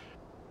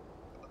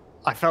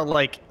 I felt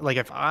like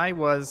if I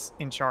was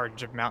in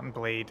charge of Mountain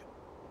Blade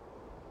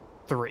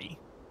 3,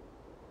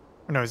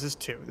 no, is this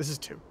 2? This is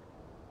 2.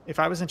 If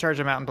I was in charge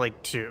of Mountain Blade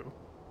 2,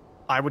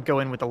 I would go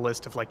in with a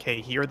list of like,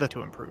 hey, here are the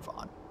to improve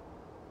on.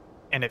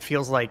 And it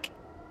feels like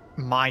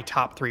my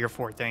top 3 or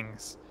 4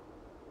 things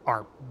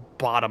are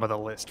bottom of the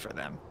list for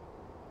them.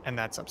 And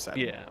that's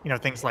upsetting. Yeah. You know,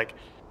 things like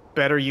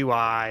better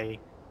UI,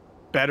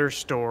 better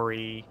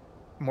story,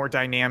 more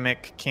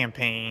dynamic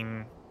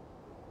campaign,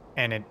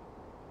 and it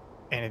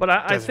But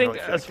I doesn't think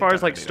really feel as like far they've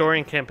as done like any of story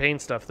and campaign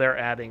stuff, they're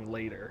adding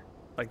later.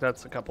 Like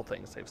that's a couple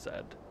things they've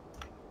said.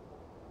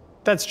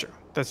 That's true.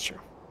 That's true.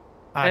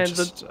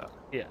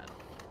 Yeah.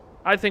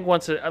 I think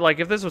once it, like,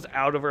 if this was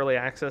out of early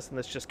access and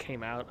this just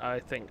came out,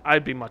 I think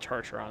I'd be much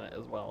harsher on it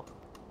as well.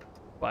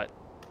 But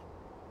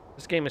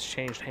this game has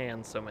changed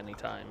hands so many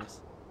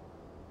times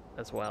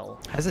as well.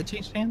 Has it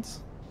changed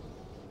hands?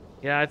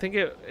 Yeah, I think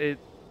I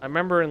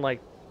remember in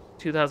like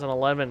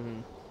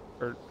 2011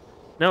 or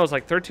no, it was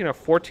like 13 or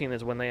 14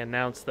 is when they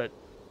announced that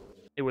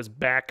it was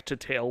back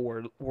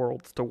to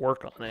Worlds to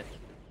work on it.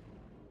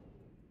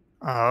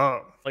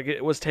 Oh. Like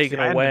it was taken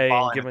See, I hadn't been away and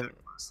following it given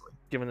that closely.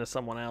 given to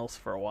someone else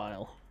for a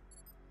while.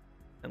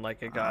 And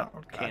like it got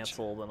gotcha.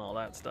 canceled and all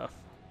that stuff.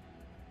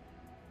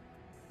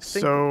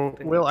 So,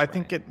 think Will, that's I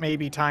think right. it may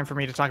be time for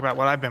me to talk about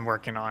what I've been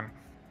working on.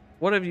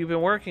 What have you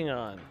been working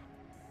on?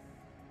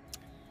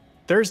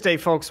 Thursday,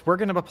 folks, we're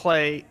going to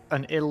play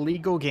an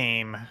illegal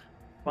game.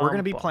 We're going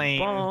to be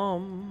playing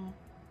Bum.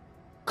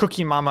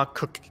 Cookie Mama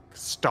Cook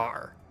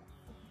Star.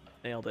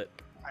 Nailed it.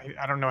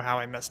 I don't know how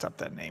I messed up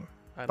that name.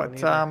 I don't But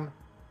either.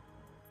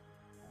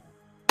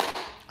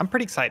 I'm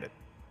pretty excited.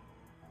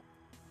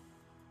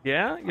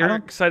 Yeah, you're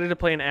don't- excited to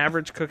play an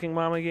average Cooking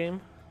Mama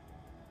game?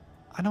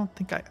 I don't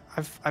think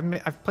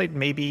I've played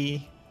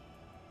maybe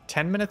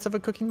 10 minutes of a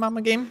Cooking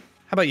Mama game.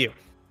 How about you?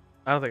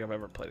 I don't think I've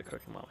ever played a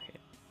Cooking Mama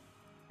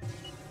game.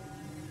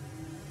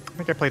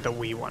 I think I played the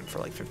Wii one for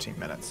like 15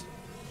 minutes.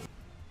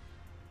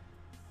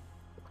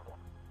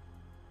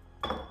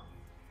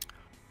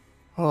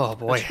 Oh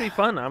boy. That should be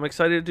fun. I'm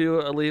excited to do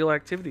illegal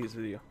activities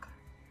with you.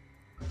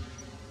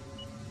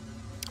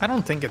 I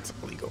don't think it's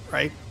illegal,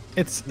 right?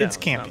 No, it can't it's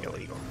be not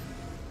illegal.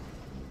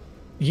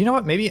 You know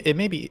what? Maybe it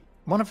may be.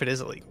 What if it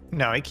is illegal?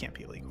 No, it can't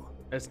be illegal.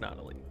 It's not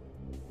illegal.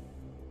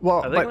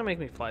 Well, Are they but gonna make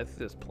me fly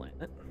through this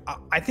planet?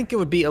 I think it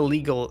would be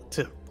illegal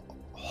to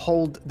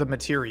hold the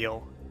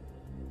material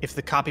if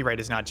the copyright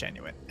is not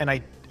genuine. And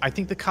I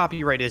think the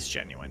copyright is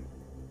genuine.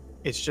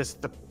 It's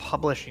just the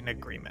publishing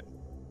agreement.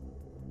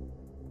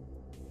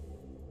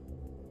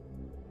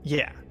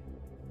 Yeah.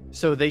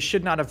 So they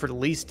should not have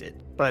released it,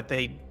 but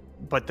the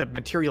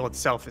material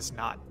itself is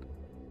not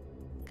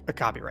a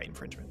copyright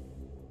infringement.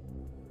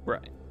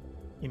 Right.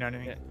 You know what I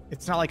mean? Yeah.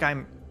 It's not like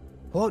I'm.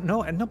 Well,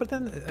 no, but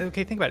then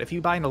okay, think about it. If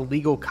you buy an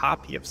illegal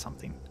copy of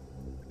something,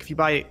 if you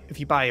buy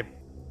a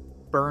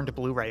burned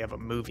Blu-ray of a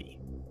movie,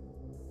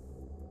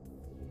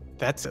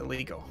 that's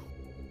illegal.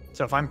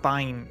 So if I'm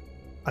buying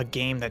a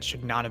game that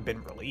should not have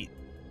been released,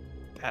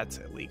 that's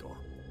illegal.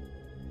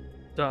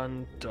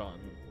 Dun dun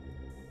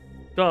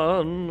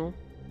dun.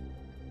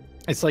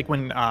 It's like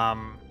when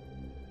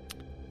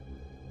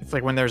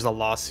there's a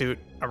lawsuit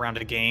around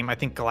a game. I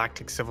think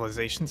Galactic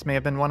Civilizations may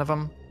have been one of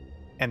them,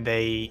 and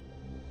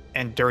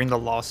during the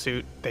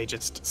lawsuit they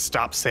just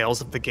stop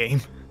sales of the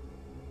game.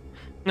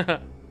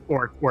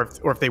 or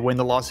if they win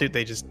the lawsuit,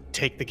 they just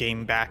take the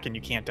game back and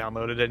you can't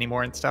download it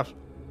anymore and stuff.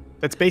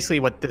 That's basically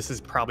what this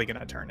is probably going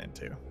to turn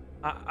into.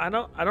 I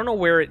don't know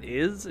where it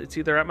is. It's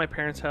either at my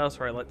parents' house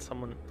or I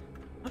don't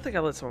think I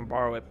let someone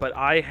borrow it, but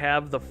I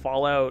have the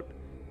Fallout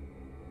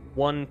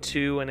 1,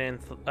 2,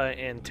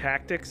 and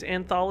Tactics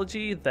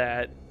anthology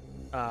that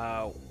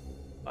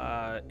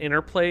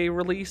Interplay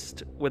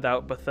released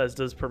without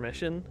Bethesda's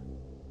permission.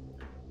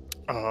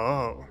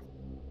 Oh.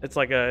 It's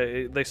like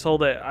they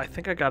sold it. I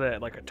think I got it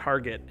at like a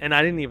Target, and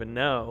I didn't even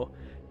know.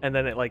 And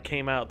then it like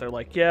came out. They're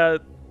like, yeah,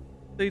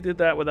 they did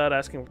that without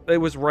asking. It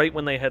was right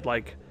when they had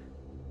like,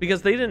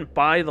 because they didn't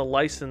buy the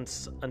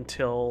license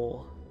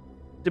until.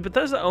 Did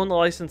Bethesda own the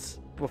license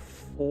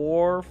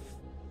before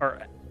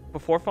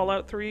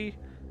Fallout 3?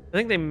 I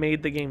think they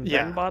made the game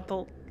Yeah. then bought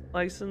the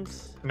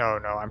license. No,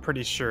 I'm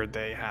pretty sure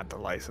they had the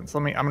license.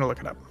 I'm gonna look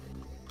it up.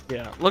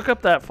 Yeah, look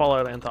up that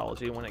Fallout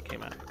anthology when it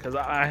came out, because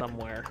I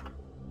somewhere.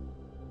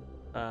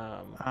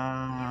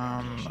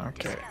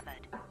 Okay.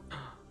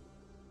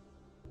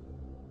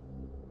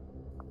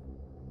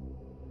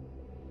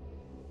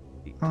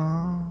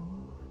 Discovered.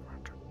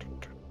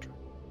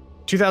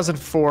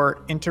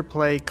 2004,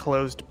 Interplay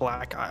closed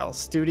Black Isle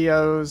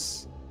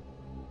Studios.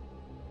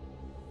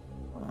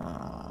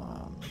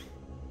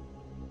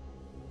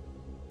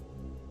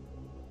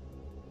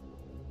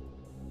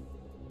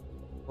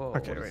 Whoa,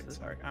 Okay, what is wait, this?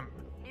 sorry.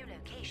 New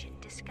location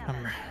I'm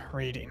discovered.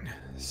 reading.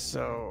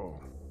 So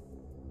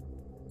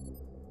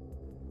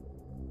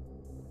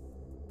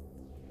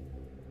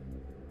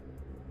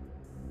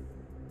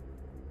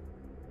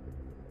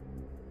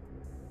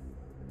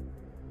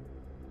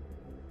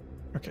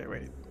okay,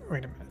 wait a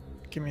minute.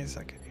 Give me a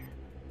second here.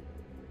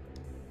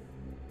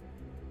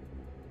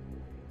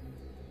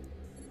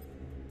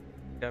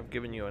 I've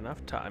given you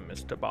enough time,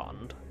 Mr.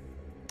 Bond.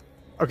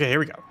 Okay, here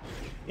we go.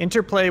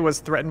 Interplay was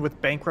threatened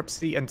with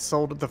bankruptcy and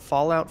sold the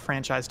Fallout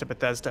franchise to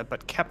Bethesda,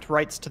 but kept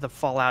rights to the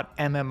Fallout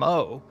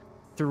MMO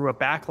through a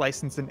back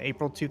license in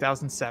April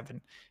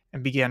 2007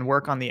 and began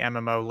work on the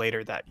MMO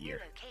later that New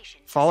year.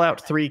 location Fallout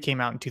discovered. 3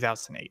 came out in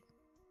 2008.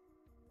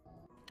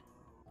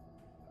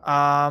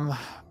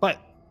 But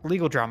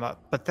legal drama.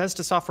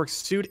 Bethesda Software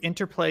sued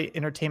Interplay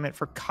Entertainment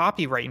for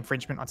copyright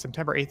infringement on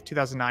September 8th,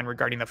 2009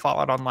 regarding the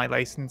Fallout Online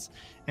license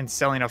and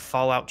selling of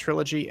Fallout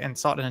Trilogy, and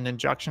sought an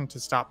injunction to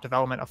stop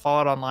development of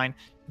Fallout Online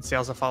and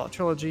sales of Fallout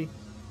Trilogy.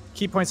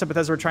 Key points that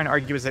Bethesda were trying to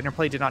argue is that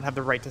Interplay did not have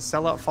the right to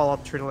sell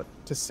Fallout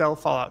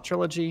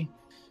Trilogy.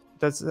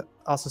 Bethesda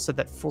also said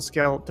that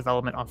full-scale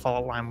development on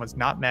Fallout Online was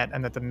not met,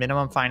 and that the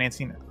minimum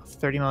financing of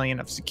 $30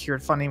 million of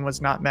secured funding was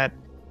not met.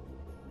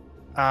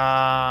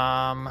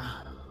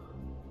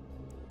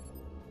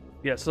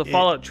 Yeah, so the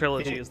Fallout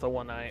trilogy is the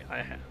one I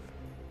have.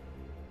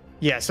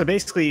 Yeah, so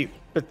basically,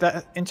 but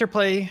the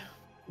Interplay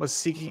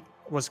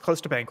was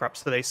close to bankrupt,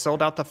 so they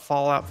sold out the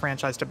Fallout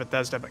franchise to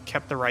Bethesda, but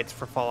kept the rights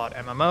for Fallout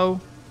MMO.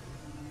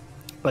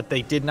 But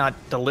they did not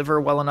deliver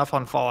well enough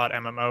on Fallout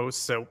MMO,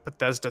 so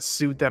Bethesda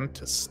sued them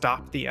to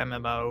stop the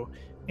MMO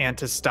and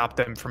to stop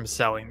them from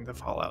selling the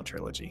Fallout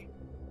trilogy.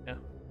 Yeah,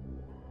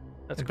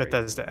 that's And great.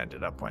 Bethesda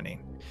ended up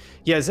winning.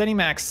 Yeah,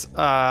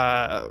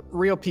 ZeniMax,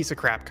 real piece of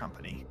crap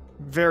company.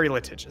 Very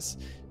litigious.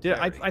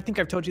 I think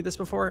I've told you this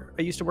before.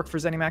 I used to work for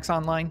ZeniMax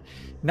Online.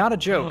 Not a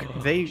joke.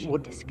 They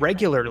would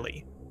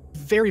regularly,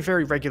 very,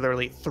 very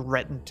regularly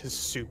threaten to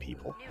sue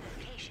people. New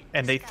location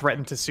And they discovered.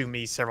 threatened to sue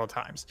me several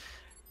times.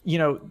 You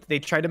know, they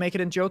tried to make it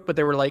in joke, but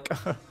they were like,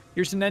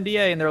 here's an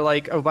NDA. And they're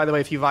like, oh, by the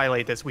way, if you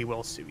violate this, we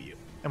will sue you.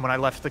 And when I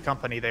left the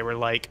company, they were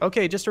like,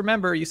 okay, just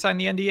remember, you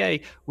signed the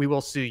NDA, we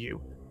will sue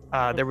you.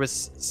 There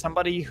was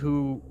somebody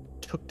who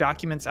took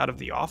documents out of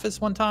the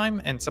office one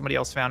time, and somebody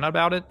else found out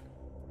about it.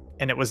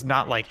 And it was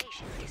not like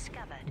Location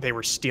discovered. they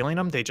were stealing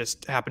them. They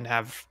just happened to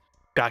have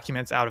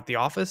documents out of the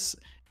office,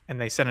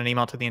 and they sent an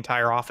email to the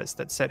entire office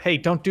that said, hey,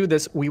 don't do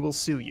this. We will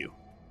sue you.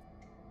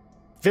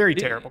 Very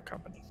The- terrible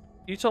company.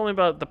 You told me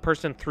about the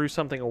person threw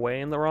something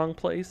away in the wrong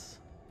place.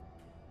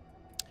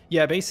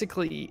 Yeah,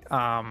 basically,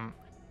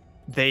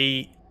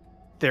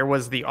 there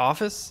was the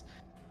office,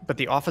 but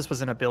the office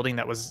was in a building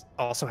that was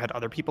also had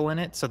other people in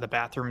it, so the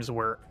bathrooms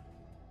were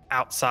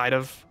outside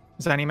of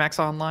ZeniMax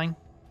Online.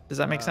 Does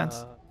that make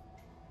sense?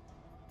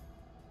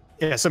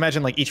 Yeah, so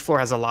imagine like each floor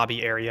has a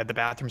lobby area. The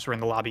bathrooms were in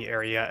the lobby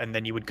area, and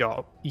then you would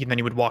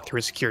walk through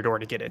a secure door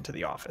to get into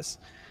the office.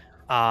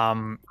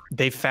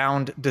 They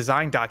found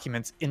design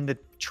documents in the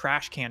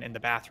trash can in the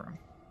bathroom,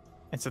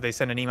 and so they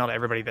sent an email to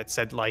everybody that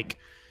said like,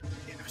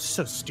 it was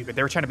so stupid.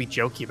 They were trying to be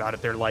jokey about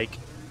it. They're like,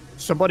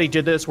 somebody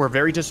did this. We're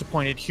very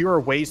disappointed. Here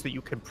are ways that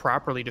you can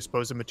properly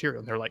dispose of material.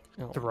 And they're like,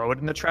 throw it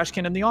in the trash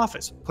can in the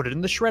office, put it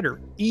in the shredder,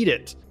 eat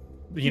it,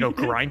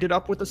 grind it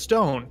up with a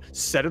stone,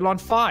 set it on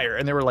fire.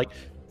 And they were like,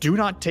 do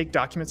not take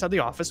documents out of the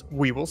office.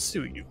 We will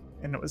sue you.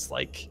 And it was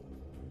like,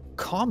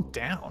 calm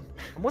down.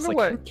 I wonder like,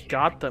 what who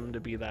got them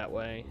to be that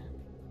way.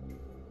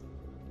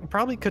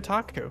 Probably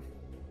Kotaku.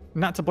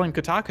 Not to blame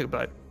Kotaku,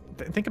 but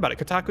think about it.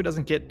 Kotaku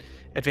doesn't get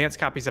advanced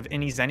copies of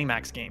any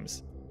ZeniMax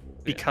games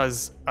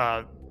because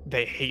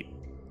they hate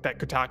that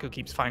Kotaku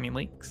keeps finding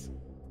leaks.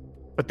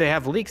 But they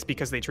have leaks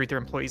because they treat their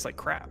employees like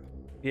crap.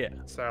 Yeah.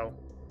 So,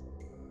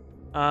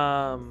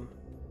 Yes.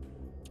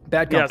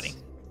 bad company.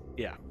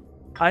 Yeah.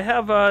 I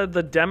have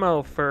the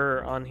demo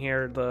for on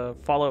here, the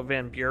Fallout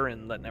Van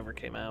Buren that never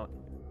came out.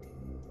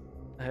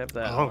 I have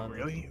that. Oh,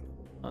 really?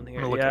 On here,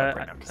 I'm gonna look it yeah. up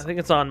right now, I think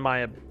it's on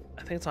my. I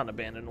think it's on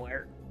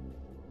Abandonware.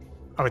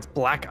 Oh, it's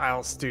Black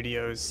Isle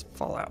Studios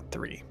Fallout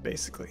 3,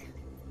 basically.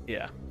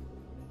 Yeah.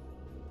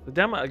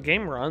 The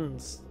game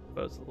runs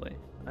supposedly.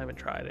 I haven't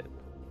tried it.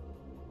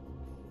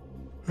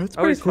 That's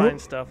I always find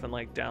stuff and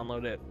like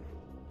download it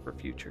for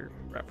future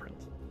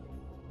reference.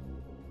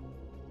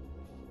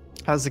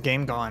 How's the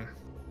game gone?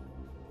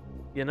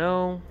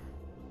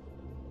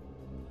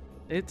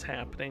 It's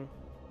happening.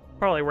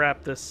 Probably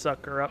wrap this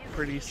sucker up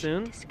pretty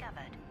soon. Discovered.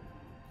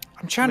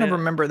 I'm trying Man. to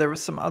remember. There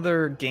was some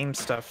other game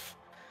stuff.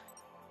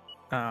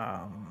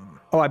 I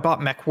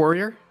bought Mech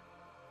Warrior. You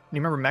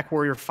remember Mech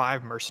Warrior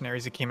 5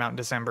 Mercenaries? It came out in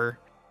December.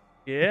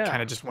 Yeah.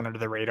 Kind of just went under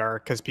the radar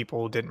because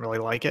people didn't really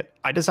like it.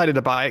 I decided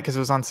to buy it because it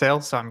was on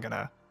sale, so I'm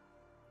gonna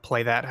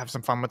play that, have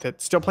some fun with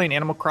it. Still playing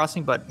Animal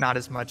Crossing, but not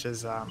as much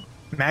as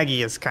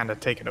Maggie has kind of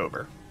taken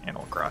over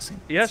Animal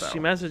Crossing. Yes, so. she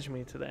messaged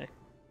me today.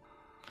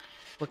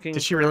 Looking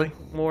Did she for really?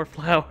 more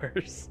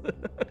flowers.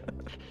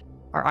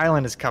 Our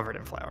island is covered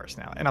in flowers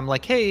now, and I'm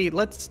like, hey,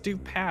 let's do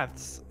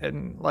paths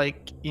and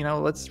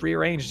let's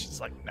rearrange.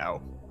 She's like,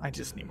 no, I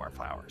just need more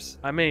flowers.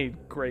 I made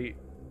great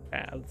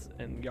paths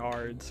and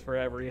yards for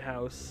every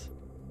house.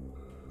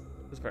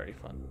 It was very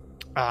fun.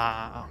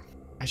 I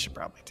should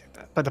probably do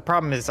that. But the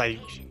problem is I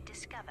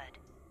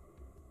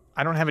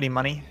don't have any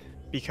money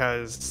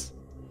because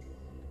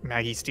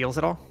Maggie steals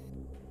it all.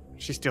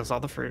 She steals all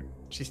the fruit.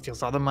 She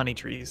steals all the money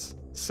trees.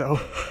 So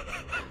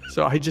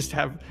I just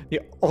have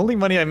the only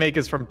money I make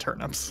is from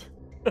turnips.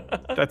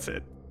 That's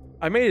it.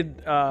 I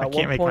made I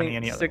can't make money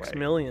any other 1.6 way.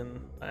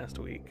 million last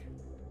week.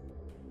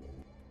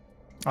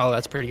 Oh,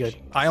 that's pretty good.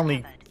 I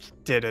only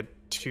did a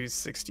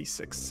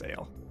 266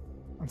 sale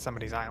on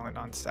somebody's island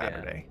on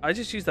Saturday. Yeah. I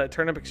just use that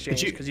turnip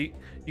exchange you- because you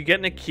get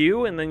in a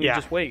queue and then you Yeah.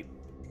 just wait.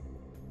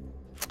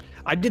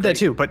 I did that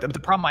too, but the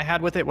problem I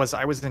had with it was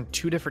I was in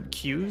 2 different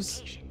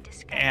queues,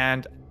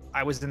 and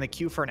I was in the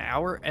queue for an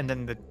hour, and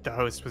then the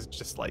host was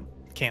just like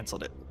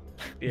canceled it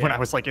when Yeah. I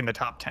was like in the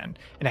top 10, and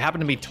it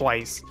happened to me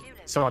twice.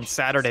 So on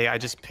Saturday, I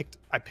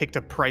picked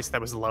a price that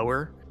was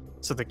lower,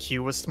 so the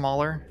queue was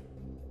smaller,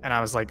 and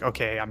I was like,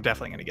 okay, I'm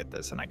definitely gonna get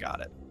this, and I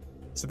got it.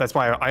 So that's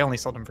why I only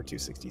sold them for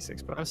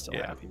 266, but I was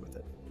still happy with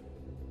it.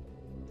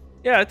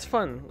 Yeah, it's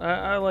fun.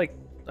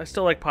 I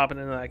still like popping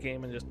into that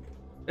game and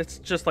it's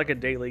just like a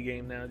daily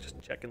game now, just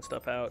checking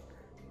stuff out.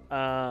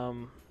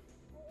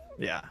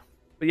 Yeah.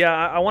 But yeah,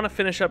 I want to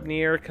finish up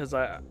Nier because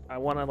I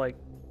want to like,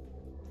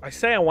 I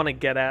say I want to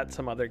get at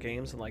some other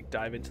games and like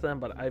dive into them,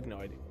 but I have no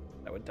idea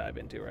what I would dive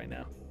into right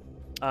now.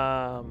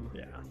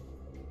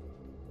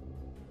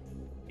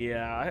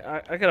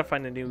 Yeah, I gotta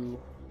find a new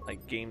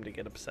like game to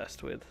get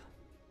obsessed with.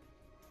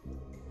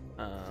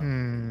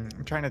 I'm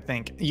trying to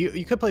think.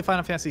 You could play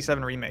Final Fantasy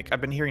VII Remake.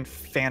 I've been hearing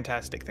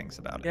fantastic things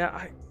about it.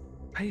 Yeah,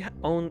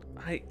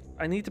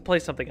 I need to play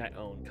something I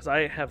own because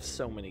I have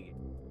so many.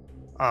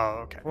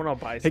 Oh, okay. I want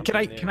to buy Hey,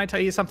 something. can I tell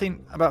you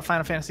something about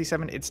Final Fantasy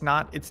VII? It's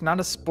not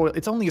a spoil.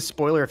 It's only a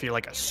spoiler if you're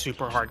like a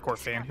super hardcore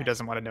fan who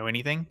doesn't want to know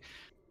anything.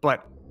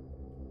 But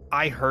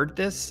I heard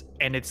this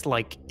and it's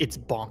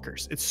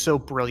bonkers. It's so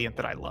brilliant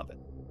that I love it.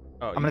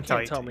 Oh, I'm gonna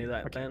tell me you.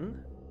 that Okay.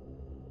 then.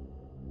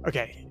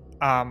 Okay.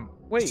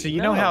 Wait, So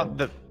you know how no.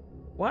 the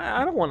Why?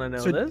 I don't want to know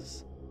So-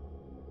 this.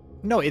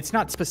 No, it's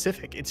not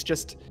specific. It's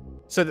just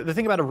so the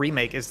thing about a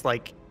remake is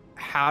like,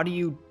 how do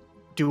you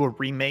do a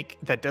remake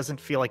that doesn't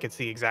feel like it's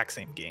the exact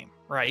same game,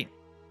 right?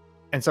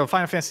 And so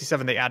Final Fantasy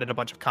VII, they added a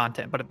bunch of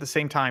content, but at the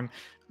same time,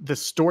 the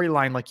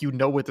storyline, like you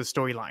know what the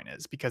storyline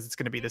is because it's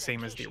going to be the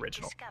same as the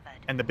original.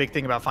 And the big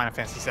thing about Final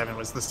Fantasy VII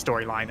was the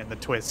storyline and the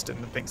twist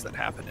and the things that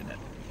happen in it.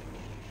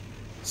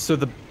 So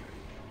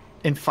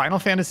in Final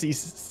Fantasy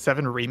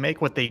VII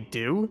Remake, what they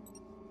do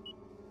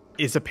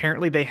is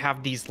apparently they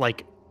have these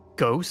like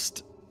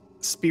ghost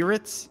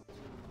spirits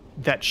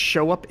that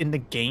show up in the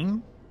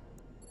game,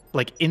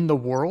 like in the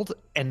world,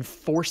 and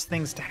force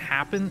things to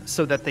happen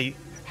so that they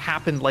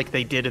happen like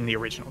they did in the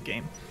original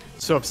game.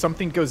 So if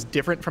something goes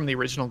different from the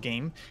original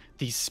game,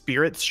 these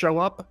spirits show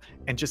up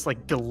and just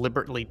like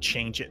deliberately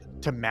change it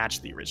to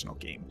match the original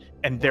game.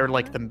 And they're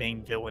like the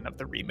main villain of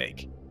the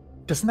remake.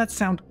 Doesn't that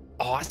sound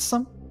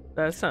awesome?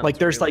 That sounds Like,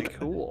 there's, really like-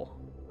 cool.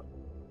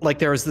 Like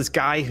there was this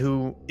guy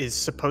who is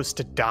supposed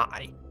to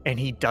die and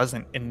he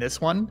doesn't in this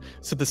one.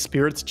 So the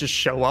spirits just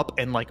show up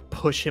and like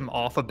push him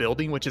off a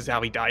building, which is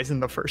how he dies in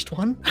the first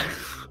one.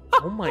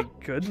 Oh my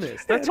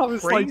goodness, that's And I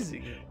was like-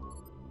 crazy.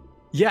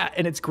 Yeah,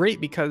 and it's great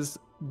because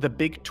the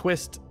big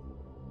twist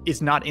is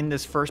not in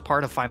this first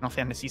part of Final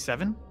Fantasy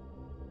VII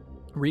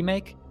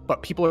Remake,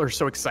 but people are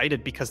so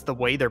excited because the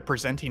way they're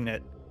presenting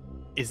it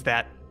is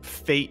that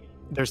fate,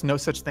 there's no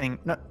such thing,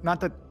 not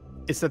that,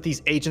 it's that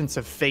these agents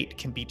of fate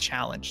can be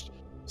challenged.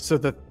 So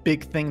the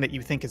big thing that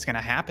you think is going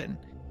to happen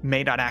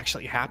may not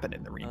actually happen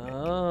in the remake.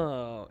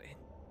 Oh,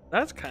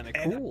 that's kind of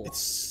And cool. it's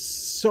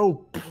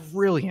so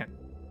brilliant.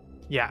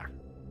 Yeah.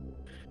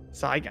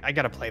 So I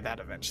got to play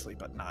that eventually,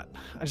 but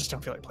I just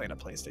don't feel like playing a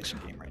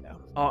PlayStation game right now.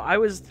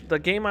 Oh, the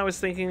game I was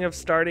thinking of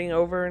starting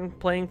over and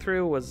playing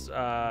through was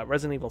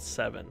Resident Evil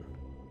 7.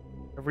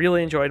 I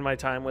really enjoyed my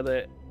time with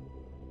it.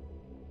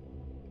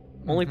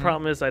 Only Mhm.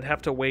 problem is I'd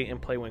have to wait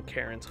and play when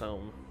Karen's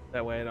home.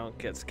 That way I don't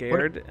get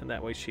scared, and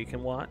that way she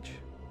can watch.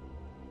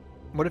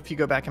 What if you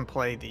go back and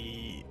play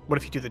what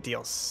if you do the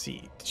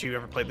DLC? Did you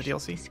ever play the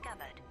DLC?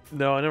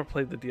 No, I never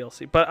played the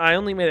DLC, but I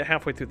only made it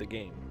halfway through the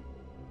game.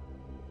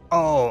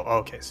 Oh,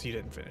 okay. So you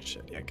didn't finish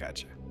it. Yeah,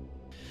 gotcha.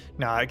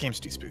 No, that game's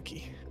too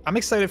spooky. I'm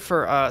excited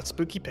for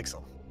Spooky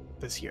Pixel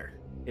this year.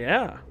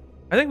 Yeah.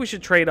 I think we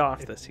should trade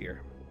off this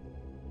year.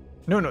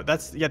 No,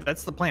 that's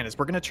the plan. Is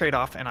we're gonna trade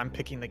off, and I'm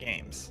picking the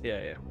games.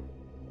 Yeah.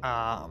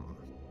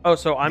 Oh,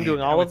 so I'm man,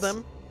 doing I all would of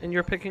them, and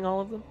you're picking all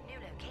of them? New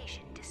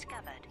location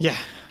discovered. Yeah,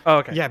 Oh,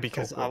 okay. yeah,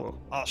 because Cool.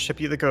 I'll ship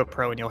you the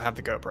GoPro, and you'll have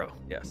the GoPro.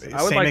 Yes. The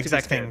I would same like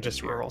exact to be thing, scared just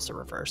this year. also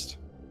reversed.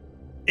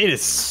 It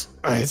is.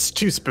 It's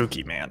too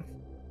spooky, man.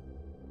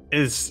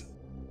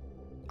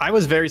 I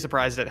was very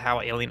surprised at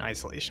how Alien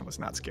Isolation was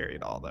not scary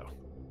at all, though.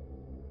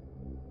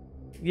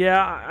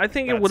 Yeah, I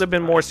think it That's would have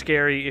been more surprising.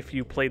 scary if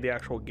you played the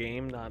actual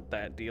game, not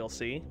that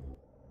DLC.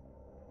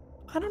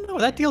 I don't know.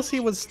 That DLC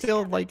was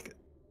still like,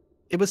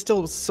 it was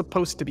still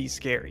supposed to be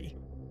scary.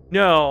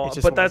 No, It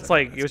just but that's wasn't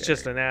like that it was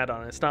just scary. an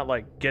add-on. It's not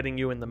like getting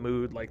you in the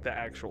mood like the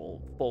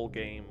actual full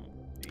game.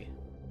 would be.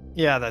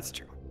 Yeah, that's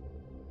true.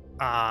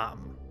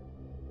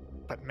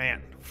 But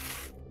man,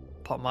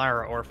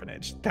 Palmyra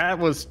Orphanage, that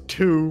was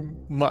too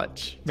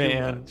much, Too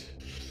man. much.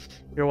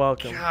 You're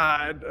welcome.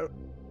 God,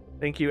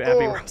 Thank you,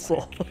 Abby Oh my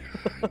Russell.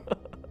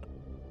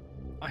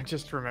 I'm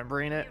just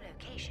remembering it. New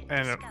location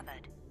And discovered.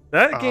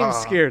 That game Ah.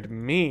 scared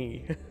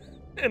me,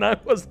 and I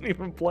wasn't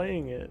even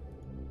playing it.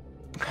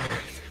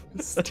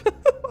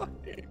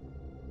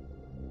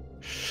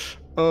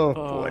 Oh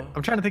boy, Uh.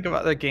 I'm trying to think of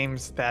other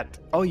games that.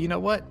 Oh, you know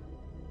what?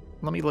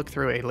 Let me look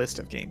through a list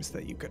of games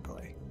that you could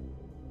play.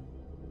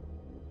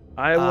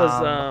 I was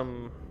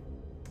Um,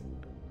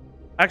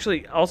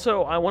 actually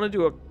also I want to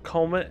do a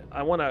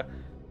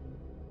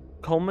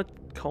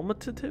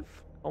cumulative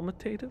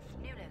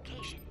New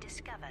location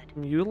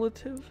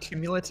discovered.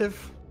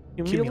 cumulative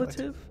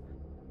Cumulative.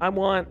 I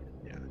want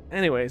Yeah.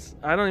 anyways,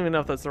 I don't even know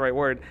if that's the right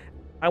word.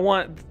 I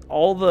want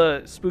all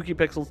the spooky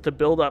pixels to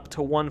build up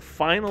to one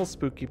final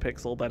spooky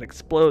pixel that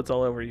explodes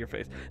all over your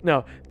face.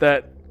 No,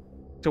 that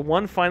to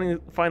one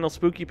final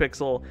spooky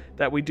pixel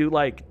that we do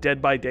like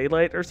Dead by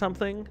Daylight or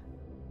something.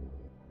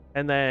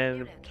 And New then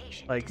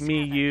location like me,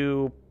 discovered.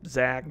 you,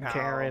 Zach, No.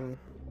 Karen.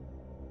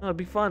 Oh, it'd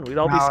be fun. We'd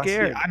all be No, see,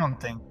 scared. I don't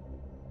think.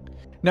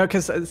 No,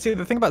 because see,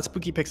 the thing about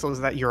Spooky Pixel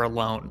is that you're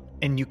alone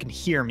and you can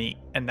hear me,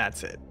 and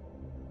that's it.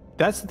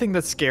 That's the thing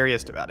that's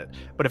scariest about it.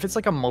 But if it's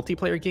like a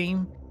multiplayer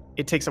game,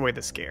 it takes away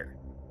the scare.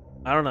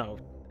 I don't know.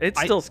 It's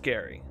still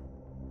scary.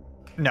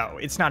 No,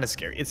 it's not as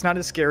scary. It's not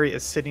as scary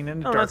as sitting in a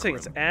I'm dark not saying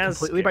room it's as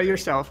completely by scary.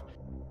 yourself,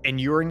 and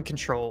you're in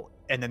control,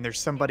 and then there's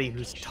somebody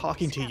who's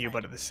talking to you,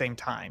 but at the same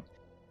time,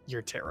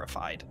 you're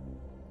terrified.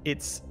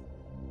 It's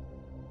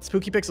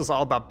Spooky Pixel's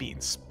all about being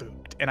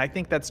spooked, and I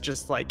think that's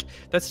just like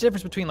that's the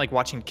difference between like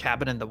watching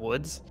Cabin in the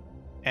Woods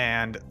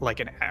and like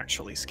an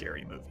actually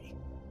scary movie.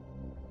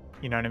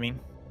 You know what I mean?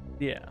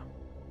 Yeah.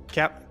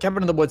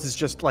 Cabin in the Woods is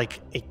just like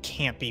a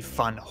campy,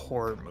 fun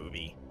horror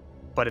movie,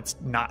 but it's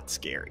not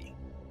scary.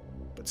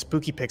 But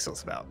Spooky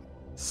Pixel's about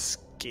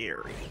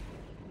scary.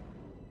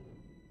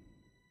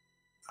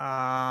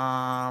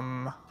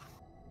 I'm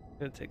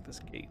gonna take this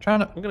gate. Trying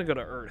to I'm gonna go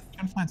to Earth.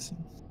 find some.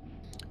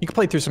 You can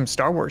play through some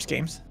Star Wars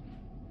games.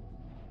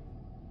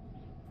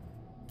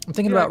 I'm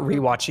thinking Yeah, about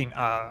rewatching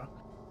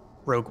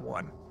Rogue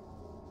One.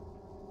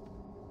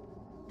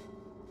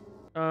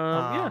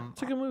 Yeah,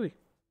 it's a good movie.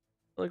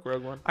 I like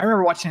Rogue One. I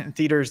remember watching it in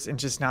theaters and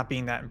just not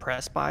being that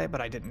impressed by it,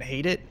 but I didn't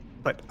hate it.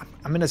 But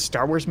I'm in a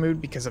Star Wars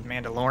mood because of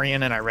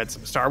Mandalorian, and I read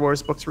some Star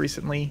Wars books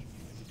recently,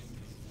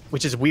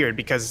 which is weird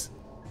because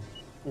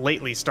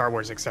lately Star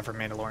Wars, except for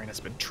Mandalorian, has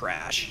been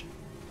trash.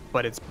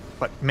 But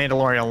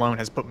Mandalorian alone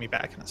has put me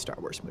back in a Star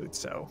Wars mood.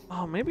 So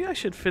Oh, maybe I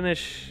should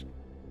finish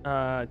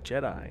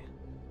Jedi.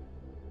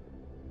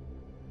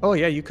 oh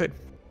yeah, you could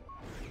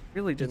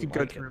Really you didn't could go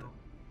like it. through.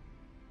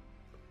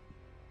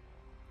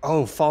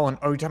 Oh, Fallen.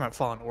 Oh, you're talking about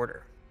Fallen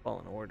Order.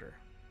 Fallen Order.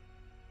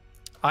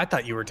 I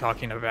thought you were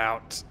talking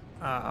about.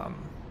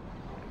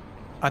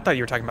 I thought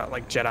you were talking about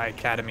like Jedi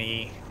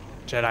Academy,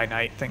 Jedi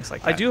Knight, things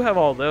like that. I do have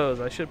all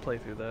those. I should play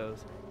through those.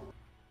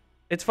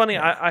 It's funny,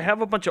 I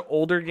have a bunch of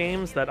older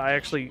games that I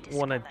actually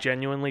want to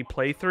genuinely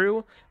play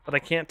through, but I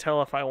can't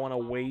tell if I want to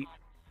wait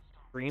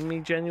stream me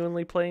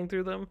genuinely playing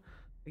through them.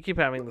 I keep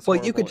having this Well,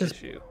 horrible you could just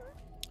issue.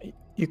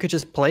 you could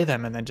just play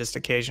them and then just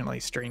occasionally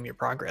stream your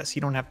progress.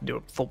 You don't have to do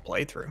a full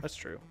playthrough. That's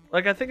true.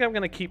 Like, I think I'm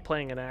going to keep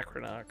playing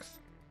Anachronox.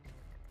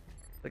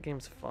 That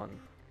game's fun.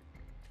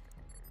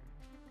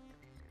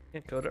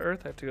 Can't go to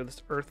Earth. I have to go to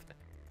this Earth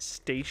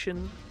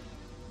station.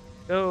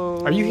 Go.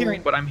 Are you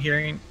hearing what I'm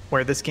hearing?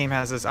 Where this game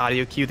has this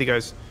audio cue that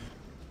goes,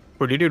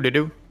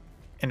 "Boo-doo-doo-doo-doo,"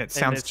 and it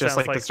sounds it just sounds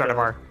like the like start of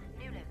the- our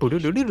New location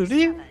 "Boo-doo-doo-doo-doo."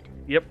 discovered.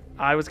 Yep,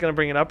 I was gonna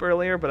bring it up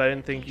earlier, but I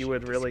didn't think you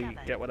would really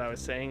get what I was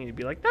saying, and you'd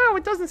be like, "No,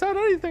 it doesn't sound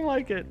anything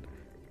like it."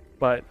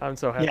 But I'm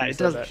so happy Yeah, you it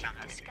said doesn't that sound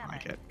anything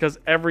like it. because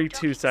every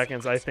 2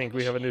 seconds I think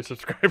we have a new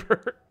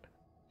subscriber.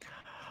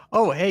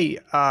 Oh, hey,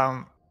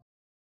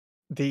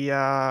 did you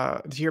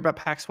hear about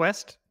PAX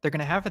West? They're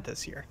gonna have it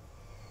this year.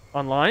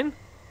 Online?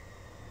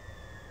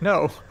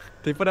 No,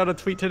 they put out a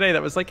tweet today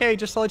that was like, "Hey,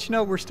 just to let you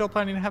know, we're still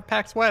planning to have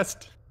PAX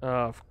West."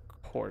 Of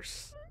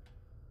course.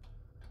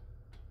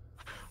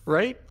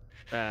 Right?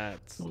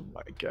 That's. Oh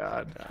my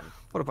god.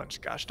 What a bunch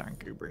of gosh darn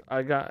goobers.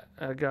 I got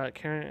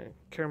Karen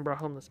brought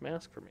home this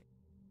mask for me.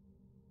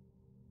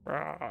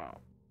 Ah.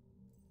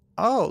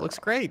 Oh, it looks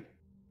great.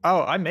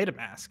 Oh, I made a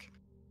mask.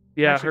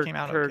 Yeah, actually her, came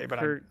out her, okay, but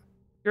her,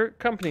 your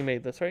company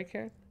made this, right,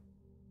 Karen?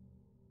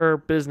 Her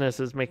business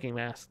is making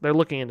masks. They're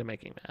looking into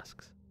making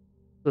masks.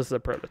 This is a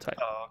prototype.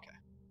 Oh, okay.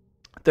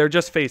 They're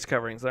just face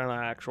coverings. They're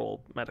not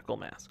actual medical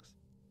masks.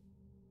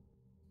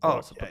 I'll Oh,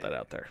 also put that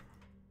out there.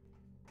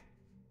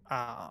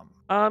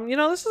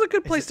 This is a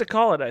good place to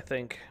call it, I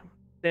think.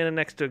 Standing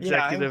next to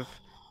Yeah, I- Executive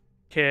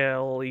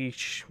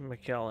Kalish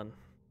McKellen.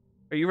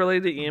 Are you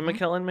related to Ian Mhm.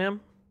 McKellen,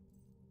 ma'am?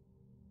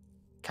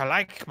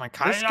 Like my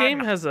This game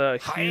has a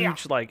Hiya.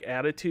 huge like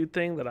attitude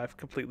thing that I've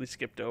completely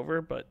skipped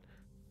over, but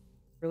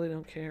really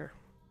don't care.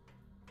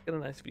 Get a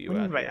nice view What do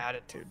you out mean by here.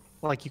 attitude?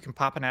 Like you can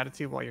pop an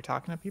attitude while you're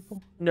talking to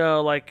people?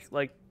 No, like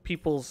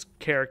people's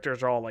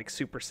characters are all like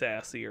super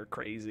sassy or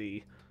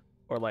crazy,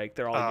 or like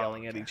they're all Oh,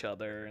 yelling at okay. each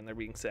other and they're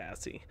being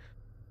sassy.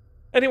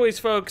 Anyways,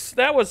 folks,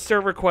 that was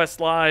Server Quest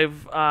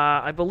Live.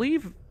 I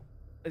believe.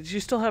 Do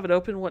you still have it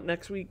open? What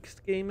next week's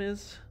game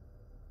is?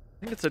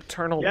 I think it's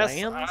Eternal Yes,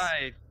 Lands.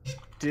 I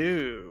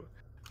do.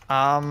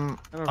 I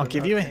don't I'll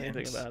give know you a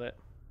anything hint. about it.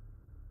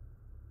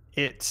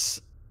 It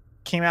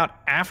came out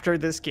after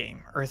this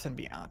game, Earth and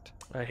Beyond.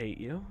 I hate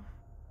you.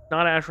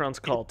 Not Asheron's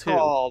Call It's 2.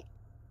 called-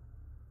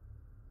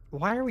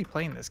 Why are we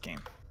playing this game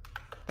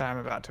that I'm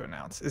about to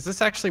announce? Is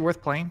this actually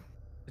worth playing?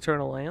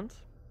 Eternal Lands.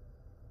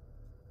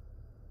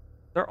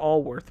 They're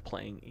all worth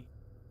playing.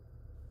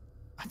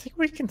 I think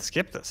we can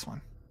skip this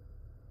one.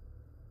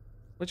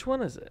 Which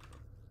one is it?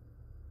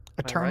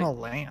 Eternal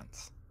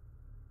Lands.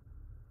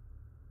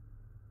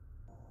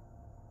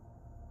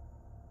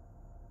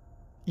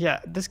 Yeah,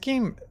 this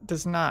game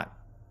does not.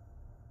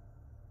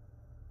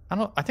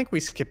 I think we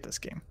skipped this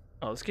game.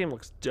 Oh, this game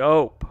looks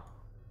dope.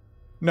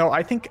 But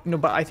I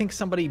think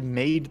somebody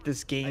made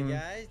this game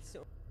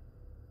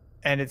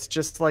and it's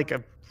just like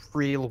a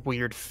real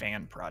weird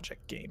fan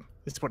project game.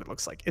 Is what it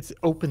looks like. It's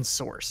open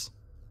source.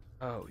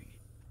 Oh,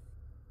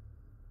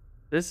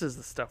 this is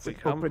the stuff It's we an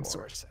come open for.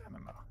 source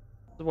MMO.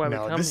 This is why we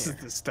No, come this here.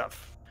 is the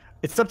stuff.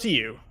 It's up to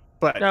you.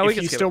 But No, we if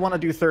can you skip still it. want to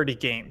do 30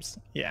 games,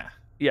 yeah.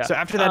 Yeah. So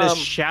after that is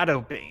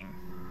Shadowbane.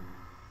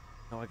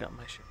 Oh, I got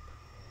my shit.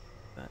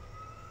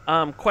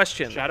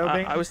 Question.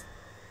 Shadowbane? I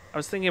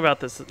was thinking about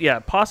this. Yeah,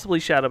 possibly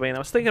Shadowbane. I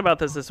was thinking about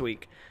this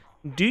week.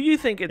 Do you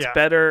think it's Yeah.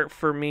 better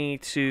for me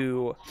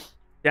to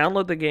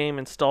download the game,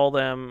 install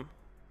them,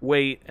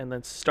 wait, and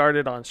then start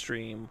it on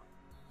stream?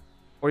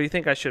 Or do you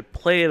think I should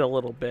play it a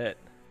little bit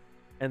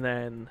and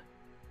then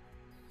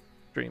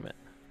stream it?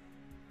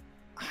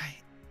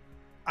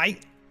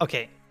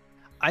 Okay.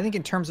 I think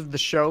in terms of the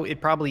show,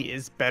 it probably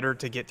is better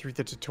to get through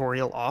the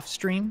tutorial off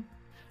stream.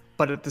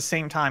 But at the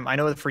same time, I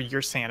know that for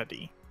your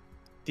sanity,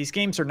 these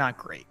games are not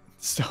great.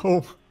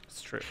 So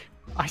It's true.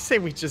 I say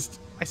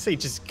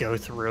just go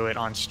through it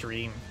on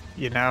stream,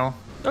 you know?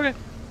 Okay.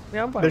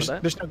 Yeah, I'm fine There's with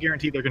that. there's no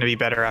guarantee they're going to be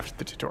better after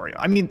the tutorial.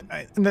 I mean,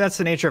 and that's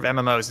the nature of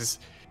MMOs is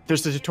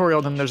there's the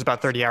tutorial, then there's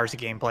about 30 hours of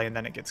gameplay, and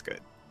then it gets good.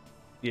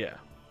 Yeah.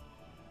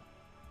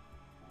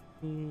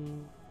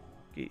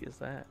 Gate is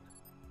that?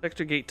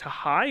 Sector gate to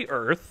High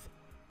Earth.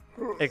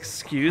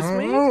 Excuse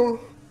me?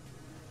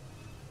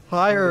 Hi,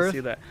 I didn't Earth. see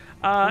that.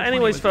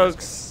 Anyways,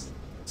 folks,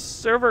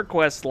 Server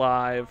Quest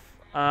Live.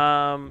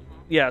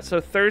 Yeah, so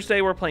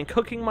Thursday we're playing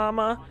Cooking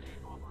Mama.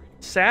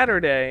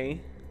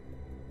 Saturday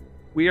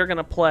we are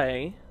gonna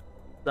play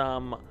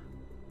some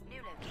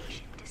New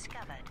location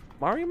discovered.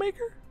 Mario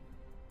Maker.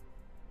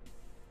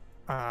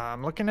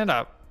 I'm looking it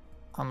up.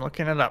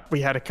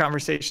 We had a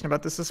conversation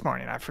about this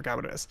morning. I forgot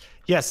what it is.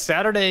 Yes,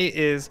 Saturday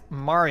is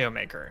Mario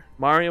Maker.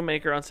 Mario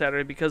Maker on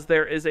Saturday because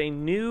there is a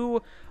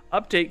new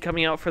update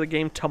coming out for the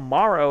game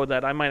tomorrow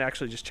that I might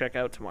actually just check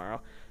out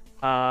tomorrow.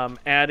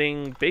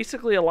 Adding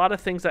basically a lot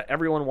of things that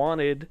everyone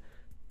wanted,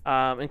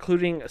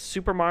 including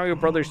Super Mario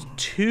Brothers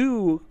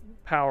 2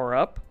 power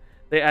up.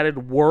 They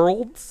added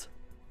worlds.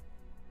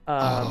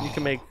 You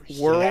can make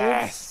worlds.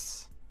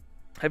 Yes.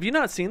 Have you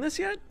not seen this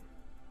yet?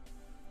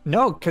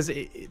 No, because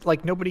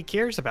like nobody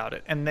cares about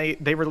it, and they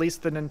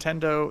released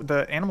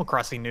the Animal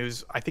Crossing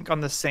news I think on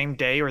the same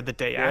day or the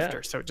day Yeah.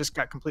 after, so it just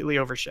got completely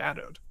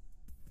overshadowed.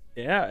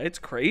 Yeah, it's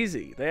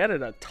crazy. They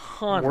added a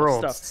ton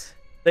Worlds. of stuff.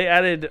 They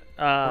added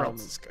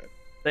Worlds is good.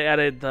 they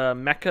added the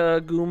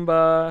Mecha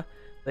Goomba.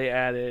 They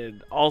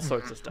added all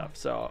sorts of stuff.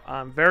 So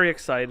I'm very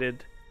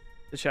excited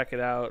to check it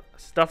out.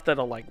 Stuff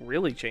that'll like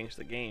really change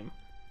the game.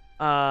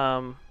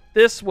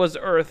 This was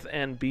Earth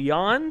and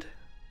Beyond.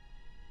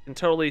 Can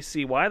totally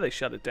see why they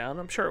shut it down.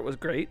 I'm sure it was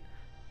great.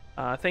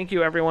 Thank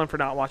you everyone for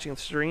not watching the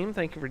stream.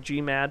 Thank you for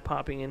GMAD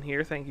popping in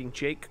here. Thanking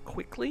Jake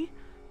quickly.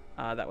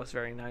 That was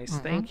very nice.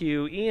 Thank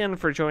you, Ian,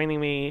 for joining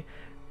me.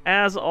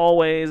 As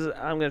always,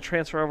 I'm going to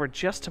transfer over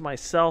just to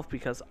myself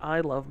because I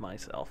love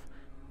myself.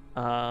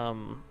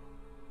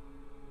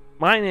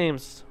 My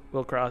name's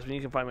Will Crosby.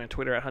 You can find me on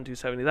Twitter at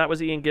Hunt270. That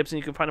was Ian Gibson.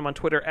 You can find him on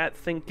Twitter at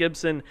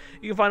ThinkGibson.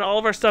 You can find all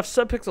of our stuff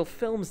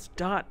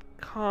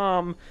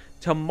subpixelfilms.com.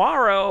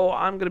 Tomorrow,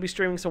 I'm going to be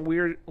streaming some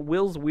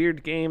Will's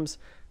Weird Games.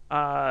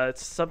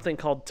 It's something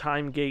called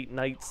Time Gate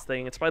Nights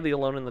thing. It's by the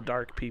Alone in the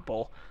Dark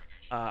people.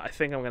 I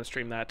think I'm going to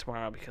stream that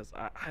tomorrow because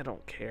I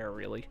don't care,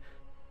 really.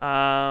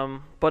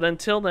 But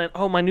until then...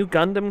 Oh, my new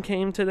Gundam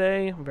came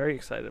today. I'm very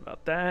excited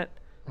about that.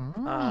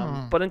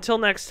 But until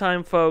next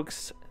time,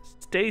 folks,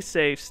 stay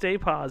safe, stay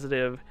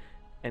positive,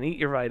 and eat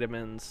your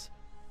vitamins.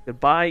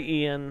 Goodbye,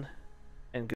 Ian.